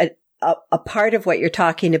like a part of what you're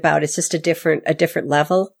talking about. It's just a different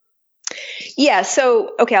level. Yeah.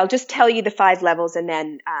 So, okay, I'll just tell you the 5 levels, and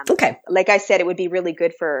then, like I said, it would be really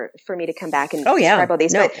good for me to come back and describe all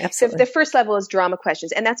these. But absolutely. So the first level is drama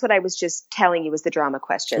questions. And that's what I was just telling you was the drama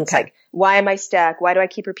questions. Okay. Like, why am I stuck? Why do I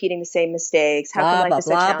keep repeating the same mistakes? How come life is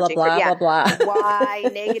so challenging? Why?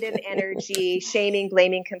 Negative energy, shaming,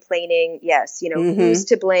 blaming, complaining. Yes. Who's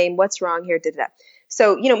to blame? What's wrong here?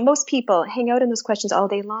 So, most people hang out in those questions all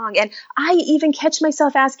day long. And I even catch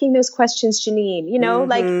myself asking those questions, Janine,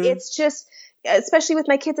 like it's just, especially with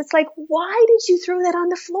my kids, it's like, why did you throw that on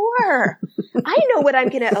the floor? I know what I'm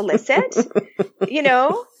going to elicit,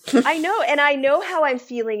 I know, and I know how I'm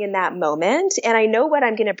feeling in that moment, and I know what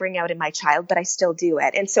I'm going to bring out in my child, but I still do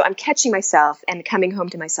it. And so I'm catching myself and coming home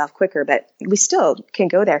to myself quicker, but we still can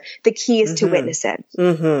go there. The key is to witness it.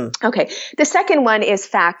 Mm-hmm. Okay. The second one is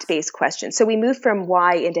fact-based questions. So we move from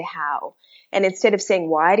why into how. And instead of saying,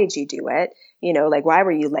 why did you do it? Like, why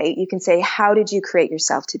were you late? You can say, how did you create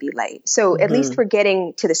yourself to be late? So at least we're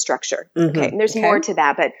getting to the structure. Okay. And there's more to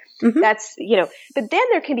that, but that's, but then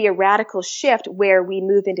there can be a radical shift where we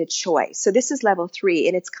move into choice. So this is level 3.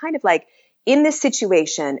 And it's kind of like, in this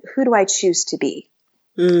situation, who do I choose to be?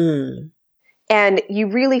 And you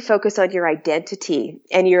really focus on your identity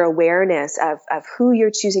and your awareness of who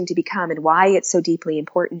you're choosing to become and why it's so deeply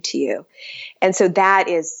important to you. And so that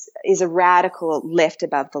is a radical lift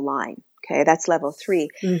above the line. Okay. That's level 3.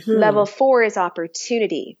 Level 4 is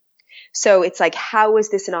opportunity. So it's like, how is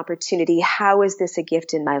this an opportunity? How is this a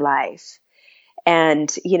gift in my life?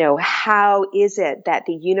 And, how is it that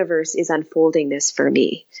the universe is unfolding this for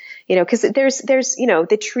me? Cause there's,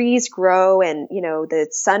 the trees grow and, the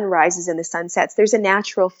sun rises and the sun sets. There's a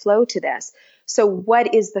natural flow to this. So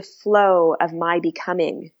what is the flow of my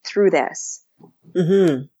becoming through this?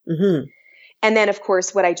 And then, of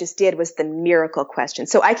course, what I just did was the miracle question.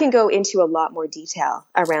 So I can go into a lot more detail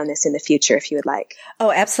around this in the future if you would like.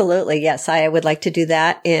 Oh, absolutely. Yes, I would like to do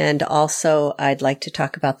that. And also, I'd like to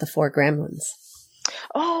talk about the 4 gremlins.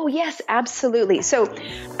 Oh, yes, absolutely. So,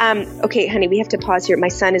 okay, honey, we have to pause here. My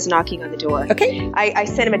son is knocking on the door. Okay. I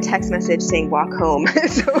sent him a text message saying, walk home.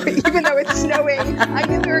 So even though it's snowing, I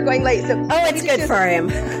knew we were going late. So it's good for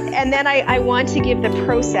him. And then I want to give the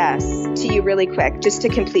process to you really quick, just to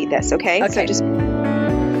complete this, okay? So just...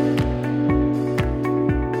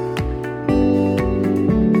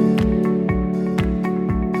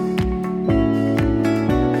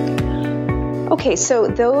 Okay, so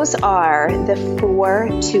those are the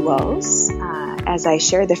 4 tools. As I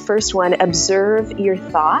share, the first one, observe your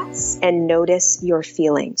thoughts and notice your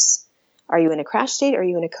feelings. Are you in a crash state or are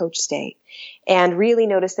you in a coach state? And really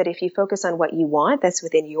notice that if you focus on what you want, that's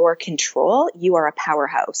within your control, you are a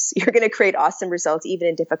powerhouse. You're going to create awesome results even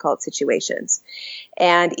in difficult situations.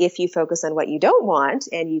 And if you focus on what you don't want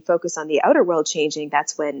and you focus on the outer world changing,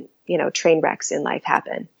 that's when, train wrecks in life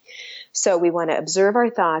happen. So we want to observe our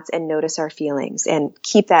thoughts and notice our feelings and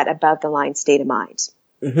keep that above the line state of mind.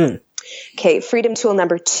 Mm-hmm. Okay, freedom tool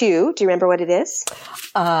number 2. Do you remember what it is?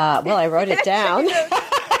 Well, I wrote it down.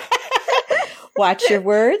 Watch your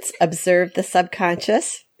words, observe the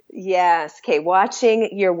subconscious. Yes. Okay,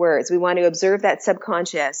 watching your words. We want to observe that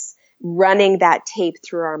subconscious running that tape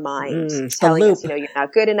through our mind, telling us, you're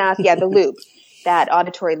not good enough. Yeah, the loop, that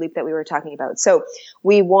auditory loop that we were talking about. So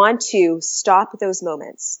we want to stop those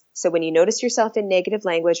moments. So when you notice yourself in negative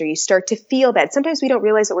language or you start to feel bad, sometimes we don't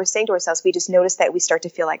realize what we're saying to ourselves. We just notice that we start to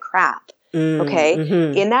feel like crap. Okay.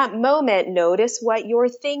 Mm-hmm. In that moment, notice what you're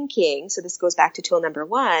thinking. So this goes back to tool number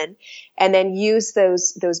 1, and then use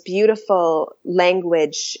those beautiful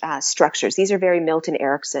language structures. These are very Milton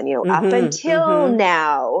Erickson, up until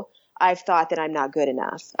now, I've thought that I'm not good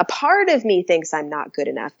enough. A part of me thinks I'm not good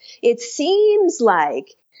enough. It seems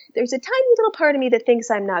like there's a tiny little part of me that thinks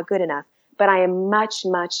I'm not good enough, but I am much,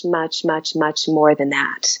 much, much, much, much more than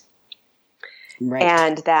that. Right.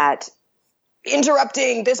 And that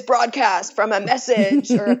interrupting this broadcast from a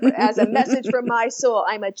message or as a message from my soul,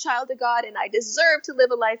 I'm a child of God and I deserve to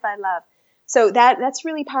live a life I love. So that's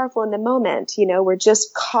really powerful in the moment. We're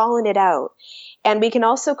just calling it out. And we can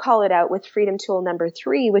also call it out with freedom tool number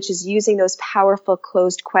 3, which is using those powerful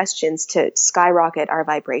closed questions to skyrocket our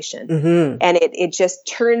vibration. Mm-hmm. And it just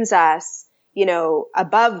turns us,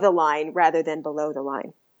 above the line rather than below the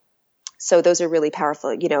line. So those are really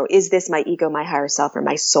powerful. Is this my ego, my higher self, or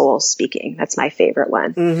my soul speaking? That's my favorite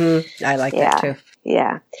one. Mm-hmm. I like that too.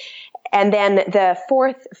 Yeah. And then the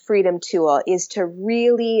 4th freedom tool is to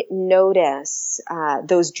really notice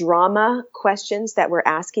those drama questions that we're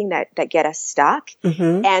asking that get us stuck,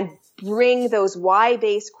 and bring those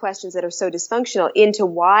why-based questions that are so dysfunctional into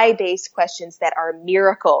why-based questions that are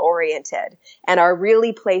miracle-oriented and are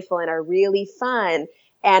really playful and are really fun.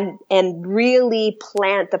 And really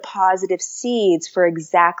plant the positive seeds for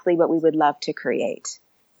exactly what we would love to create.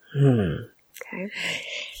 Okay.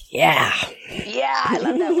 Yeah. Yeah, I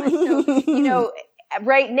love that one. So,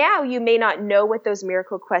 right now you may not know what those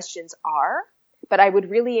miracle questions are, but I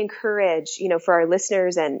would really encourage, for our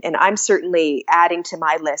listeners, and I'm certainly adding to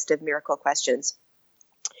my list of miracle questions.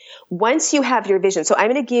 Once you have your vision, so I'm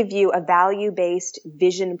going to give you a value-based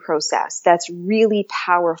vision process that's really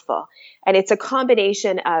powerful. And it's a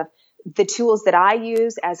combination of the tools that I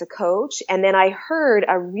use as a coach. And then I heard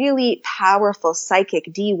a really powerful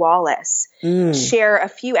psychic, Dee Wallace, share a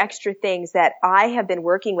few extra things that I have been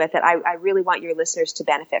working with that I really want your listeners to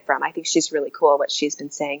benefit from. I think she's really cool what she's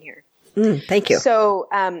been saying here. Thank you. So,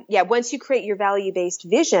 once you create your value-based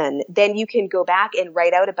vision, then you can go back and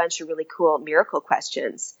write out a bunch of really cool miracle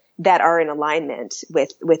questions that are in alignment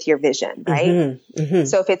with your vision, right? Mm-hmm, mm-hmm.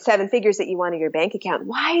 So if it's 7 figures that you want in your bank account,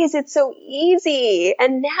 why is it so easy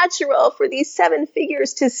and natural for these 7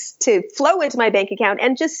 figures to flow into my bank account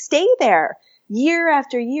and just stay there year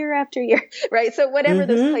after year after year, right? So whatever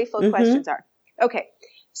those playful questions are. Okay.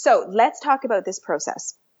 So let's talk about this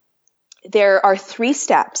process. There are 3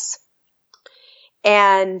 steps.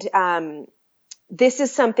 And, this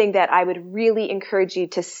is something that I would really encourage you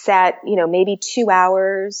to set, maybe 2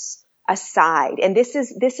 hours aside. And this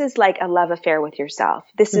is like a love affair with yourself.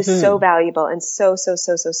 This is so valuable and so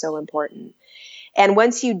important. And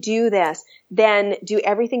once you do this, then do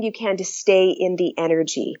everything you can to stay in the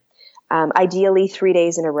energy. Ideally 3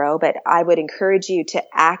 days in a row, but I would encourage you to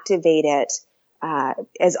activate it,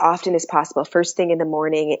 as often as possible. First thing in the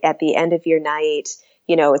morning, at the end of your night.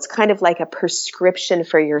 It's kind of like a prescription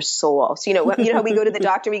for your soul. So, how we go to the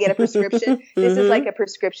doctor, we get a prescription. This is like a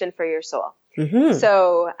prescription for your soul. Mm-hmm.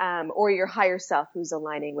 So, or your higher self who's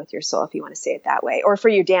aligning with your soul, if you want to say it that way, or for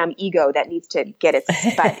your damn ego that needs to get its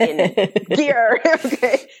butt in gear.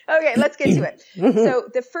 Okay, let's get to it. So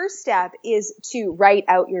the first step is to write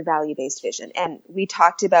out your value-based vision. And we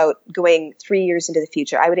talked about going 3 years into the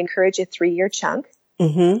future. I would encourage a 3-year chunk.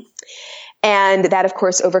 Mm-hmm. And that, of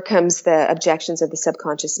course, overcomes the objections of the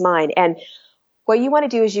subconscious mind. And what you want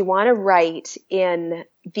to do is you want to write in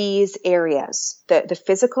these areas, the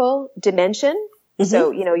physical dimension. Mm-hmm. So,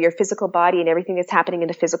 your physical body and everything that's happening in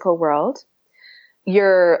the physical world,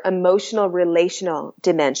 your emotional relational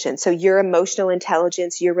dimension. So your emotional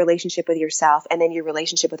intelligence, your relationship with yourself, and then your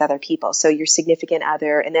relationship with other people. So your significant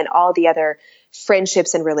other, and then all the other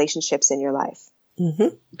friendships and relationships in your life.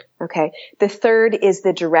 Mm-hmm. Okay. The third is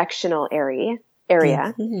the directional area.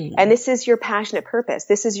 Mm-hmm. And this is your passionate purpose.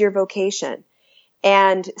 This is your vocation.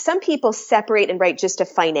 And some people separate and write just a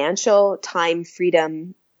financial, time,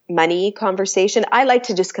 freedom, money conversation. I like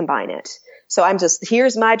to just combine it. So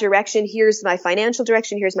here's my direction. Here's my financial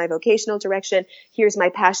direction. Here's my vocational direction. Here's my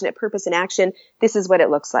passionate purpose and action. This is what it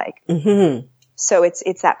looks like. Mm-hmm. So it's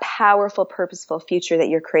that powerful, purposeful future that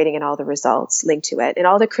you're creating and all the results linked to it and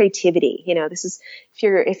all the creativity. This is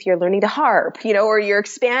if you're learning to harp, or you're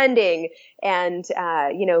expanding and,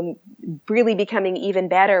 really becoming even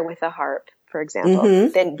better with the harp, for example,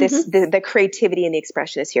 then the creativity and the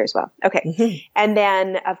expression is here as well. Okay. Mm-hmm. And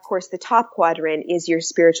then of course the top quadrant is your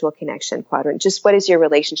spiritual connection quadrant. Just what is your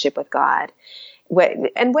relationship with God?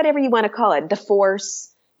 And whatever you want to call it, the force,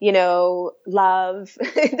 love,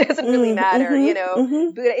 it doesn't really matter,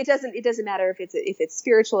 Buddha, it doesn't matter if it's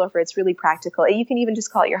spiritual or if it's really practical. You can even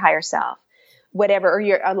just call it your higher self, whatever, or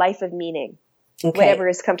a life of meaning. Okay. Whatever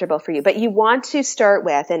is comfortable for you. But you want to start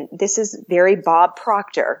with, and this is very Bob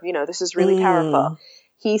Proctor, this is really powerful.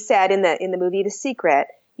 He said in the movie The Secret,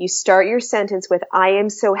 you start your sentence with, I am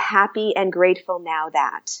so happy and grateful now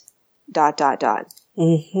that, ...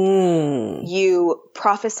 Mm-hmm. You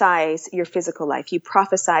prophesize your physical life. You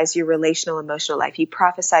prophesize your relational, emotional life. You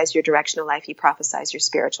prophesize your directional life. You prophesize your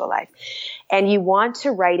spiritual life. And you want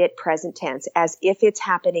to write it present tense as if it's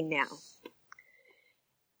happening now.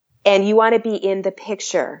 And you want to be in the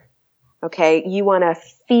picture, okay? You want to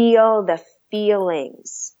feel the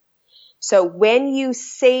feelings. So when you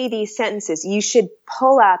say these sentences, you should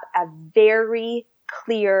pull up a very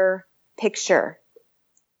clear picture.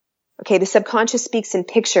 Okay, the subconscious speaks in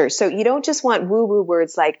pictures. So you don't just want woo-woo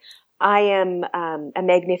words like, I am a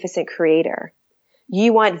magnificent creator.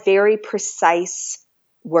 You want very precise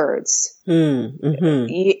words.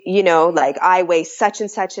 Mm-hmm. Like I weigh such and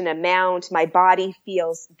such an amount. My body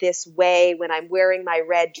feels this way. When I'm wearing my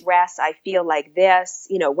red dress, I feel like this,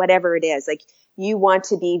 whatever it is. Like you want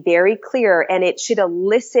to be very clear, and it should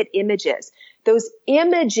elicit images. Those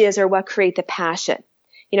images are what create the passion.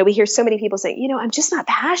 We hear so many people saying, I'm just not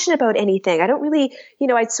passionate about anything. I don't really,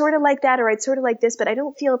 I'd sort of like that or I'd sort of like this, but I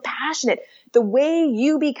don't feel passionate. The way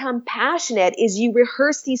you become passionate is you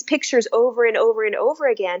rehearse these pictures over and over and over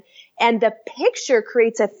again, and the picture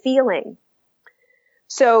creates a feeling.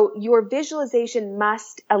 So your visualization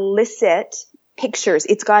must elicit pictures.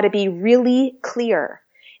 It's got to be really clear.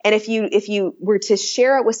 And if you were to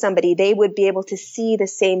share it with somebody, they would be able to see the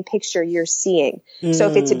same picture you're seeing. So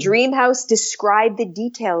if it's a dream house, describe the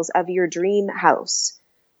details of your dream house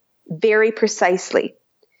very precisely.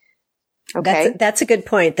 Okay. That's a good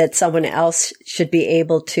point, that someone else should be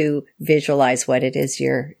able to visualize what it is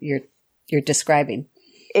you're describing.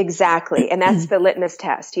 Exactly. And that's the litmus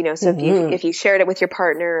test, So if you shared it with your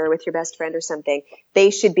partner or with your best friend or something, they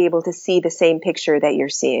should be able to see the same picture that you're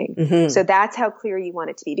seeing. Mm-hmm. So that's how clear you want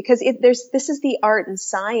it to be, because this is the art and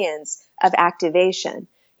science of activation.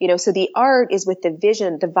 So the art is with the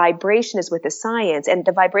vision, the vibration is with the science, and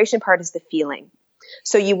the vibration part is the feeling.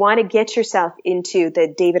 So you want to get yourself into the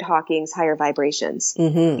David Hawkins higher vibrations,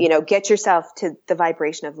 get yourself to the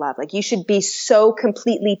vibration of love. Like you should be so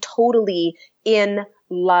completely, totally in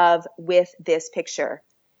love with this picture.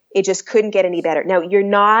 It just couldn't get any better. Now, you're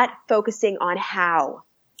not focusing on how.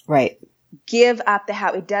 Right. Give up the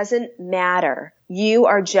how. It doesn't matter. You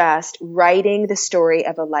are just writing the story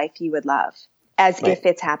of a life you would love as if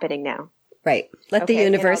it's happening now. Right. Let the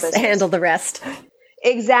universe handle the rest.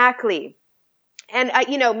 Exactly. And,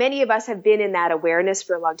 many of us have been in that awareness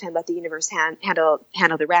for a long time. Let the universe handle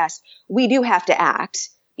the rest. We do have to act.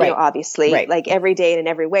 Obviously, like every day and in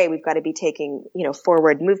every way, we've got to be taking,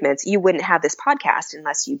 forward movements. You wouldn't have this podcast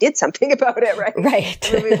unless you did something about it, right?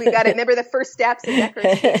 Right. We've got to remember the first steps in Eckhart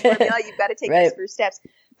Tolle's formula. You've got to take those first steps.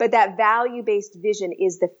 But that value-based vision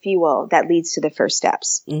is the fuel that leads to the first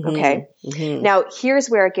steps. Mm-hmm. Okay. Mm-hmm. Now, here's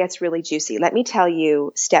where it gets really juicy. Let me tell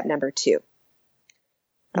you step number 2.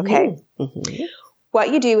 Okay. Mm-hmm.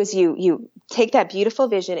 What you do is you take that beautiful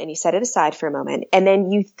vision and you set it aside for a moment, and then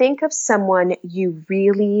you think of someone you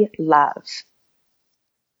really love.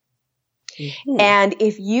 Mm-hmm. And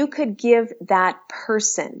if you could give that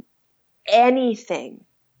person anything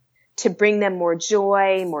to bring them more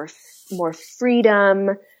joy, more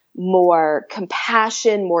freedom, more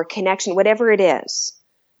compassion, more connection, whatever it is.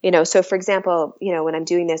 So for example, when I'm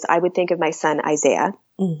doing this, I would think of my son, Isaiah,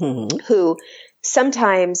 who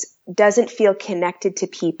sometimes doesn't feel connected to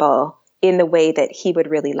people in the way that he would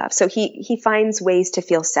really love. So he finds ways to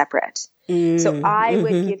feel separate. So I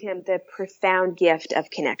would give him the profound gift of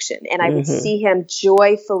connection, and I would see him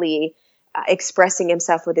joyfully expressing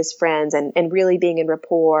himself with his friends and really being in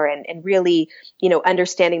rapport and really,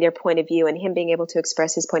 understanding their point of view and him being able to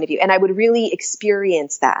express his point of view. And I would really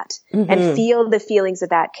experience that and feel the feelings of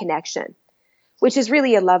that connection, which is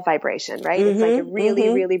really a love vibration, right? It's like a really,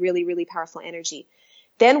 really, really, really powerful energy.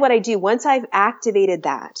 Then what I do, once I've activated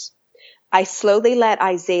that, I slowly let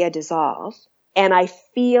Isaiah dissolve and I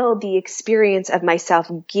feel the experience of myself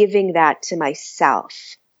giving that to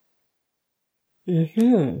myself.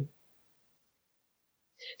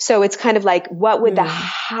 So it's kind of like, what would the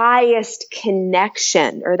highest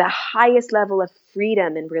connection or the highest level of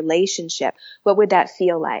freedom and relationship, what would that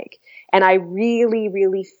feel like? And I really,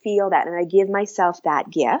 really feel that. And I give myself that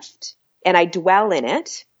gift and I dwell in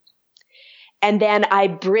it. And then I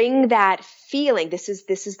bring that feeling. This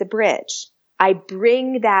is the bridge. I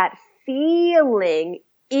bring that feeling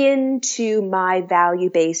into my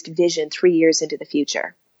value-based vision 3 years into the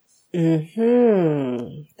future.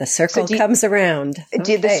 The circle comes around.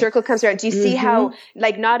 The circle comes around. Do you see how,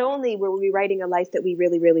 like, not only were we writing a life that we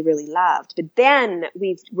really, really, really loved, but then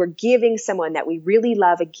we're giving someone that we really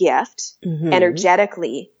love a gift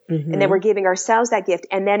energetically, and then we're giving ourselves that gift.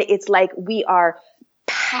 And then it's like we are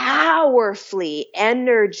powerfully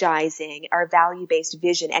energizing our value-based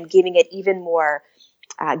vision and giving it even more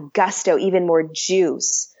gusto, even more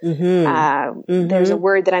juice. There's a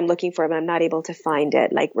word that I'm looking for, but I'm not able to find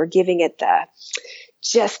it. Like, we're giving it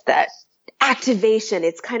the activation.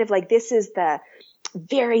 It's kind of like, this is the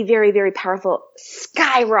very, very, very powerful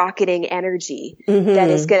skyrocketing energy that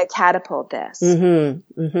is going to catapult this.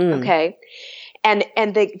 Okay. And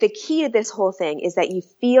the key to this whole thing is that you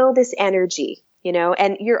feel this energy,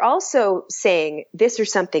 and you're also saying this or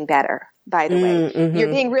something better. By the way,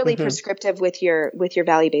 you're being really prescriptive with your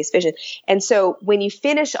value-based vision. And so when you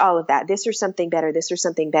finish all of that, this or something better,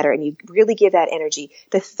 and you really give that energy,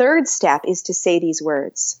 the third step is to say these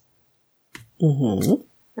words.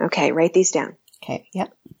 Okay, write these down. Okay,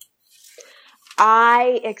 yep.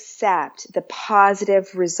 I accept the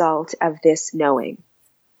positive result of this knowing.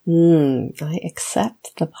 I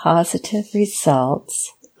accept the positive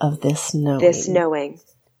results of this knowing.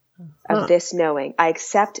 Of this knowing. I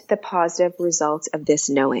accept the positive results of this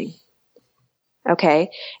knowing.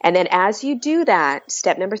 Okay. And then as you do that,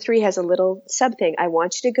 step number 3 has a little something. I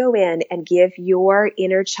want you to go in and give your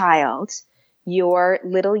inner child, your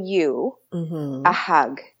little you, a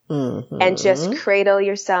hug. And just cradle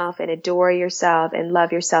yourself and adore yourself and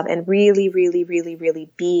love yourself and really, really, really,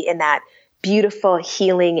 really be in that beautiful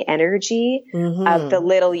healing energy of the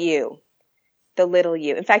little you. The little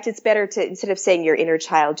you. In fact, it's better to, instead of saying your inner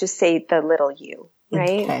child, just say the little you,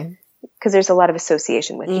 right? Okay. Because there's a lot of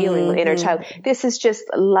association with healing with inner child. This is just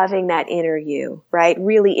loving that inner you, right?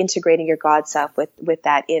 Really integrating your God self with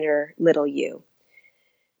that inner little you.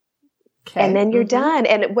 Okay. And then you're done.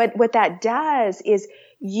 And what that does is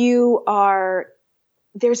there's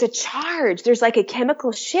a charge. There's like a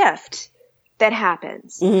chemical shift that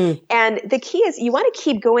happens. And the key is you want to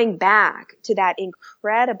keep going back to that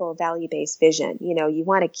incredible value-based vision. You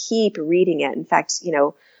want to keep reading it. In fact,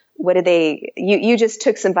 you just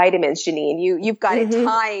took some vitamins, Janine. You've got it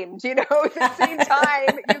timed, at the same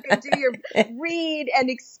time you can do your read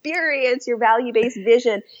and experience your value-based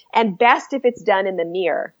vision, and best if it's done in the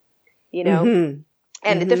mirror,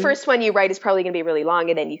 And the first one you write is probably going to be really long,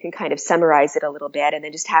 and then you can kind of summarize it a little bit and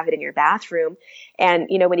then just have it in your bathroom. And,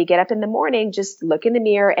 when you get up in the morning, just look in the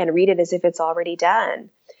mirror and read it as if it's already done.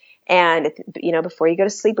 And, before you go to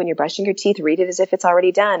sleep, when you're brushing your teeth, read it as if it's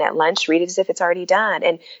already done. At lunch, read it as if it's already done.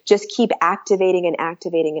 And just keep activating and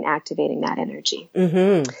activating and activating that energy.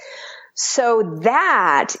 So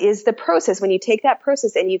that is the process. When you take that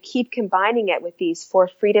process and you keep combining it with these 4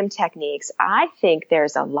 freedom techniques, I think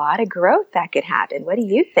there's a lot of growth that could happen. What do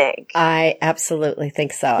you think? I absolutely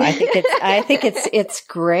think so. I think it's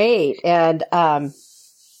great. And,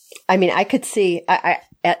 I could see,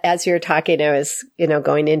 as you're talking, I was,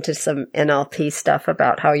 going into some NLP stuff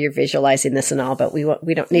about how you're visualizing this and all, but we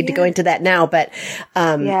don't need to go into that now. But,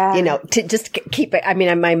 to just keep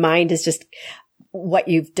it, my mind is just, what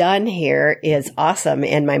you've done here is awesome.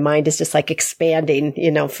 And my mind is just like expanding,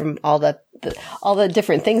 from all the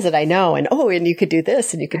different things that I know. And, and you could do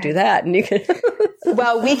this and you could do that. And you could.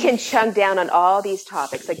 Well, we can chunk down on all these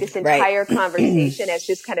topics. Like, this entire conversation has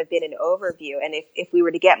just kind of been an overview. And if we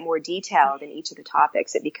were to get more detailed in each of the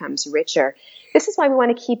topics, it becomes richer. This is why we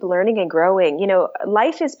want to keep learning and growing.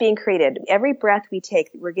 Life is being created. Every breath we take,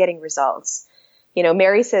 we're getting results.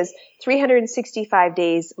 Mary says 365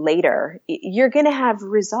 days later, you're going to have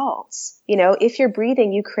results. If you're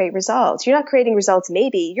breathing, you create results. You're not creating results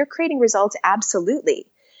maybe, you're creating results absolutely.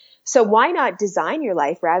 So why not design your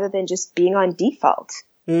life rather than just being on default?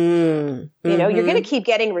 You know, you're going to keep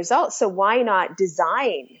getting results. So why not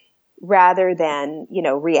design rather than, you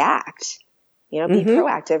know, react? You know, be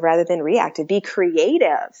proactive rather than reactive. Be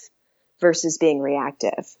creative versus being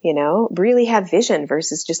reactive, you know, really have vision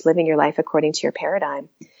versus just living your life according to your paradigm.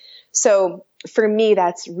 So for me,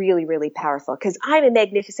 that's really, really powerful because I'm a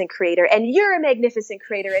magnificent creator and you're a magnificent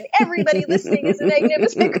creator and everybody listening is a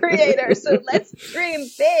magnificent creator. So let's dream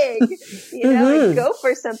big, you know, and go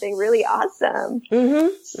for something really awesome.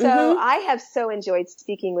 So I have so enjoyed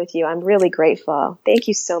speaking with you. I'm really grateful. Thank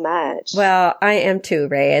you so much. Well, I am too,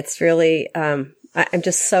 Ray. It's really, I'm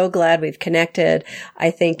just so glad we've connected.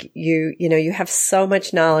 I think you have so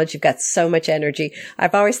much knowledge. You've got so much energy.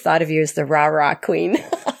 I've always thought of you as the rah-rah queen.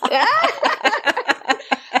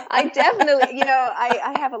 I definitely, you know,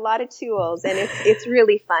 I have a lot of tools and it's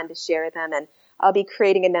really fun to share them. And I'll be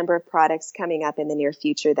creating a number of products coming up in the near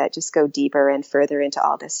future that just go deeper and further into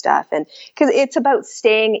all this stuff. And because it's about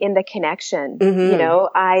staying in the connection, you know,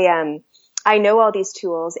 I know all these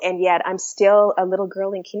tools and yet I'm still a little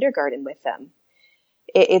girl in kindergarten with them.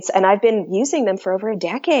 And I've been using them for over a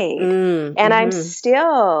decade and I'm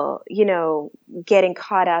still, you know, getting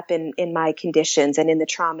caught up in my conditions and in the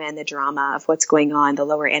trauma and the drama of what's going on, the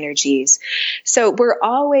lower energies. So we're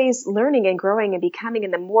always learning and growing and becoming.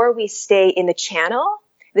 And the more we stay in the channel,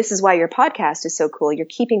 this is why your podcast is so cool. You're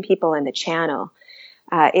keeping people in the channel.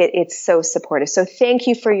 It's so supportive. So thank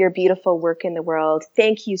you for your beautiful work in the world.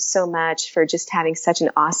 Thank you so much for just having such an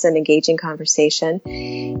awesome, engaging conversation.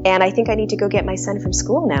 And I think I need to go get my son from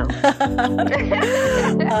school now.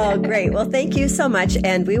 Oh, great. Well, thank you so much.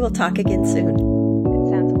 And we will talk again soon. It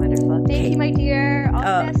sounds wonderful. Thank you, my dear. All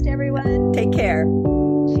the best, everyone. Take care.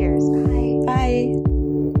 Cheers. Bye. Bye.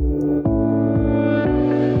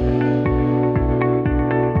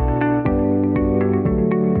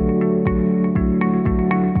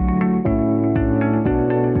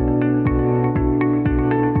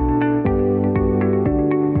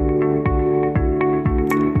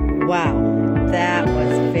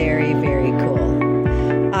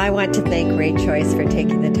 I want to thank Ray Choice for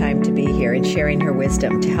taking the time to be here and sharing her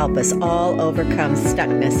wisdom to help us all overcome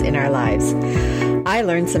stuckness in our lives. I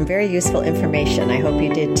learned some very useful information. I hope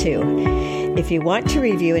you did too. If you want to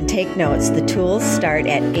review and take notes, the tools start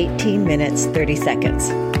at 18 minutes, 30 seconds.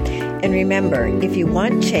 And remember, if you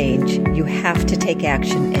want change, you have to take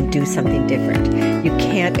action and do something different. You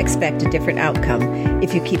can't expect a different outcome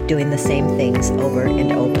if you keep doing the same things over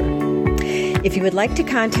and over. If you would like to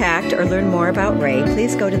contact or learn more about Ray,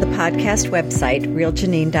 please go to the podcast website,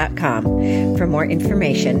 realjanine.com, for more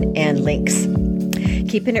information and links.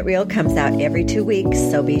 Keeping It Real comes out every 2 weeks,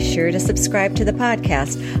 so be sure to subscribe to the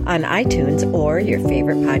podcast on iTunes or your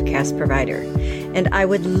favorite podcast provider. And I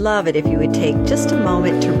would love it if you would take just a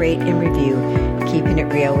moment to rate and review Keeping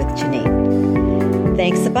It Real with Janine.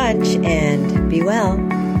 Thanks a bunch and be well.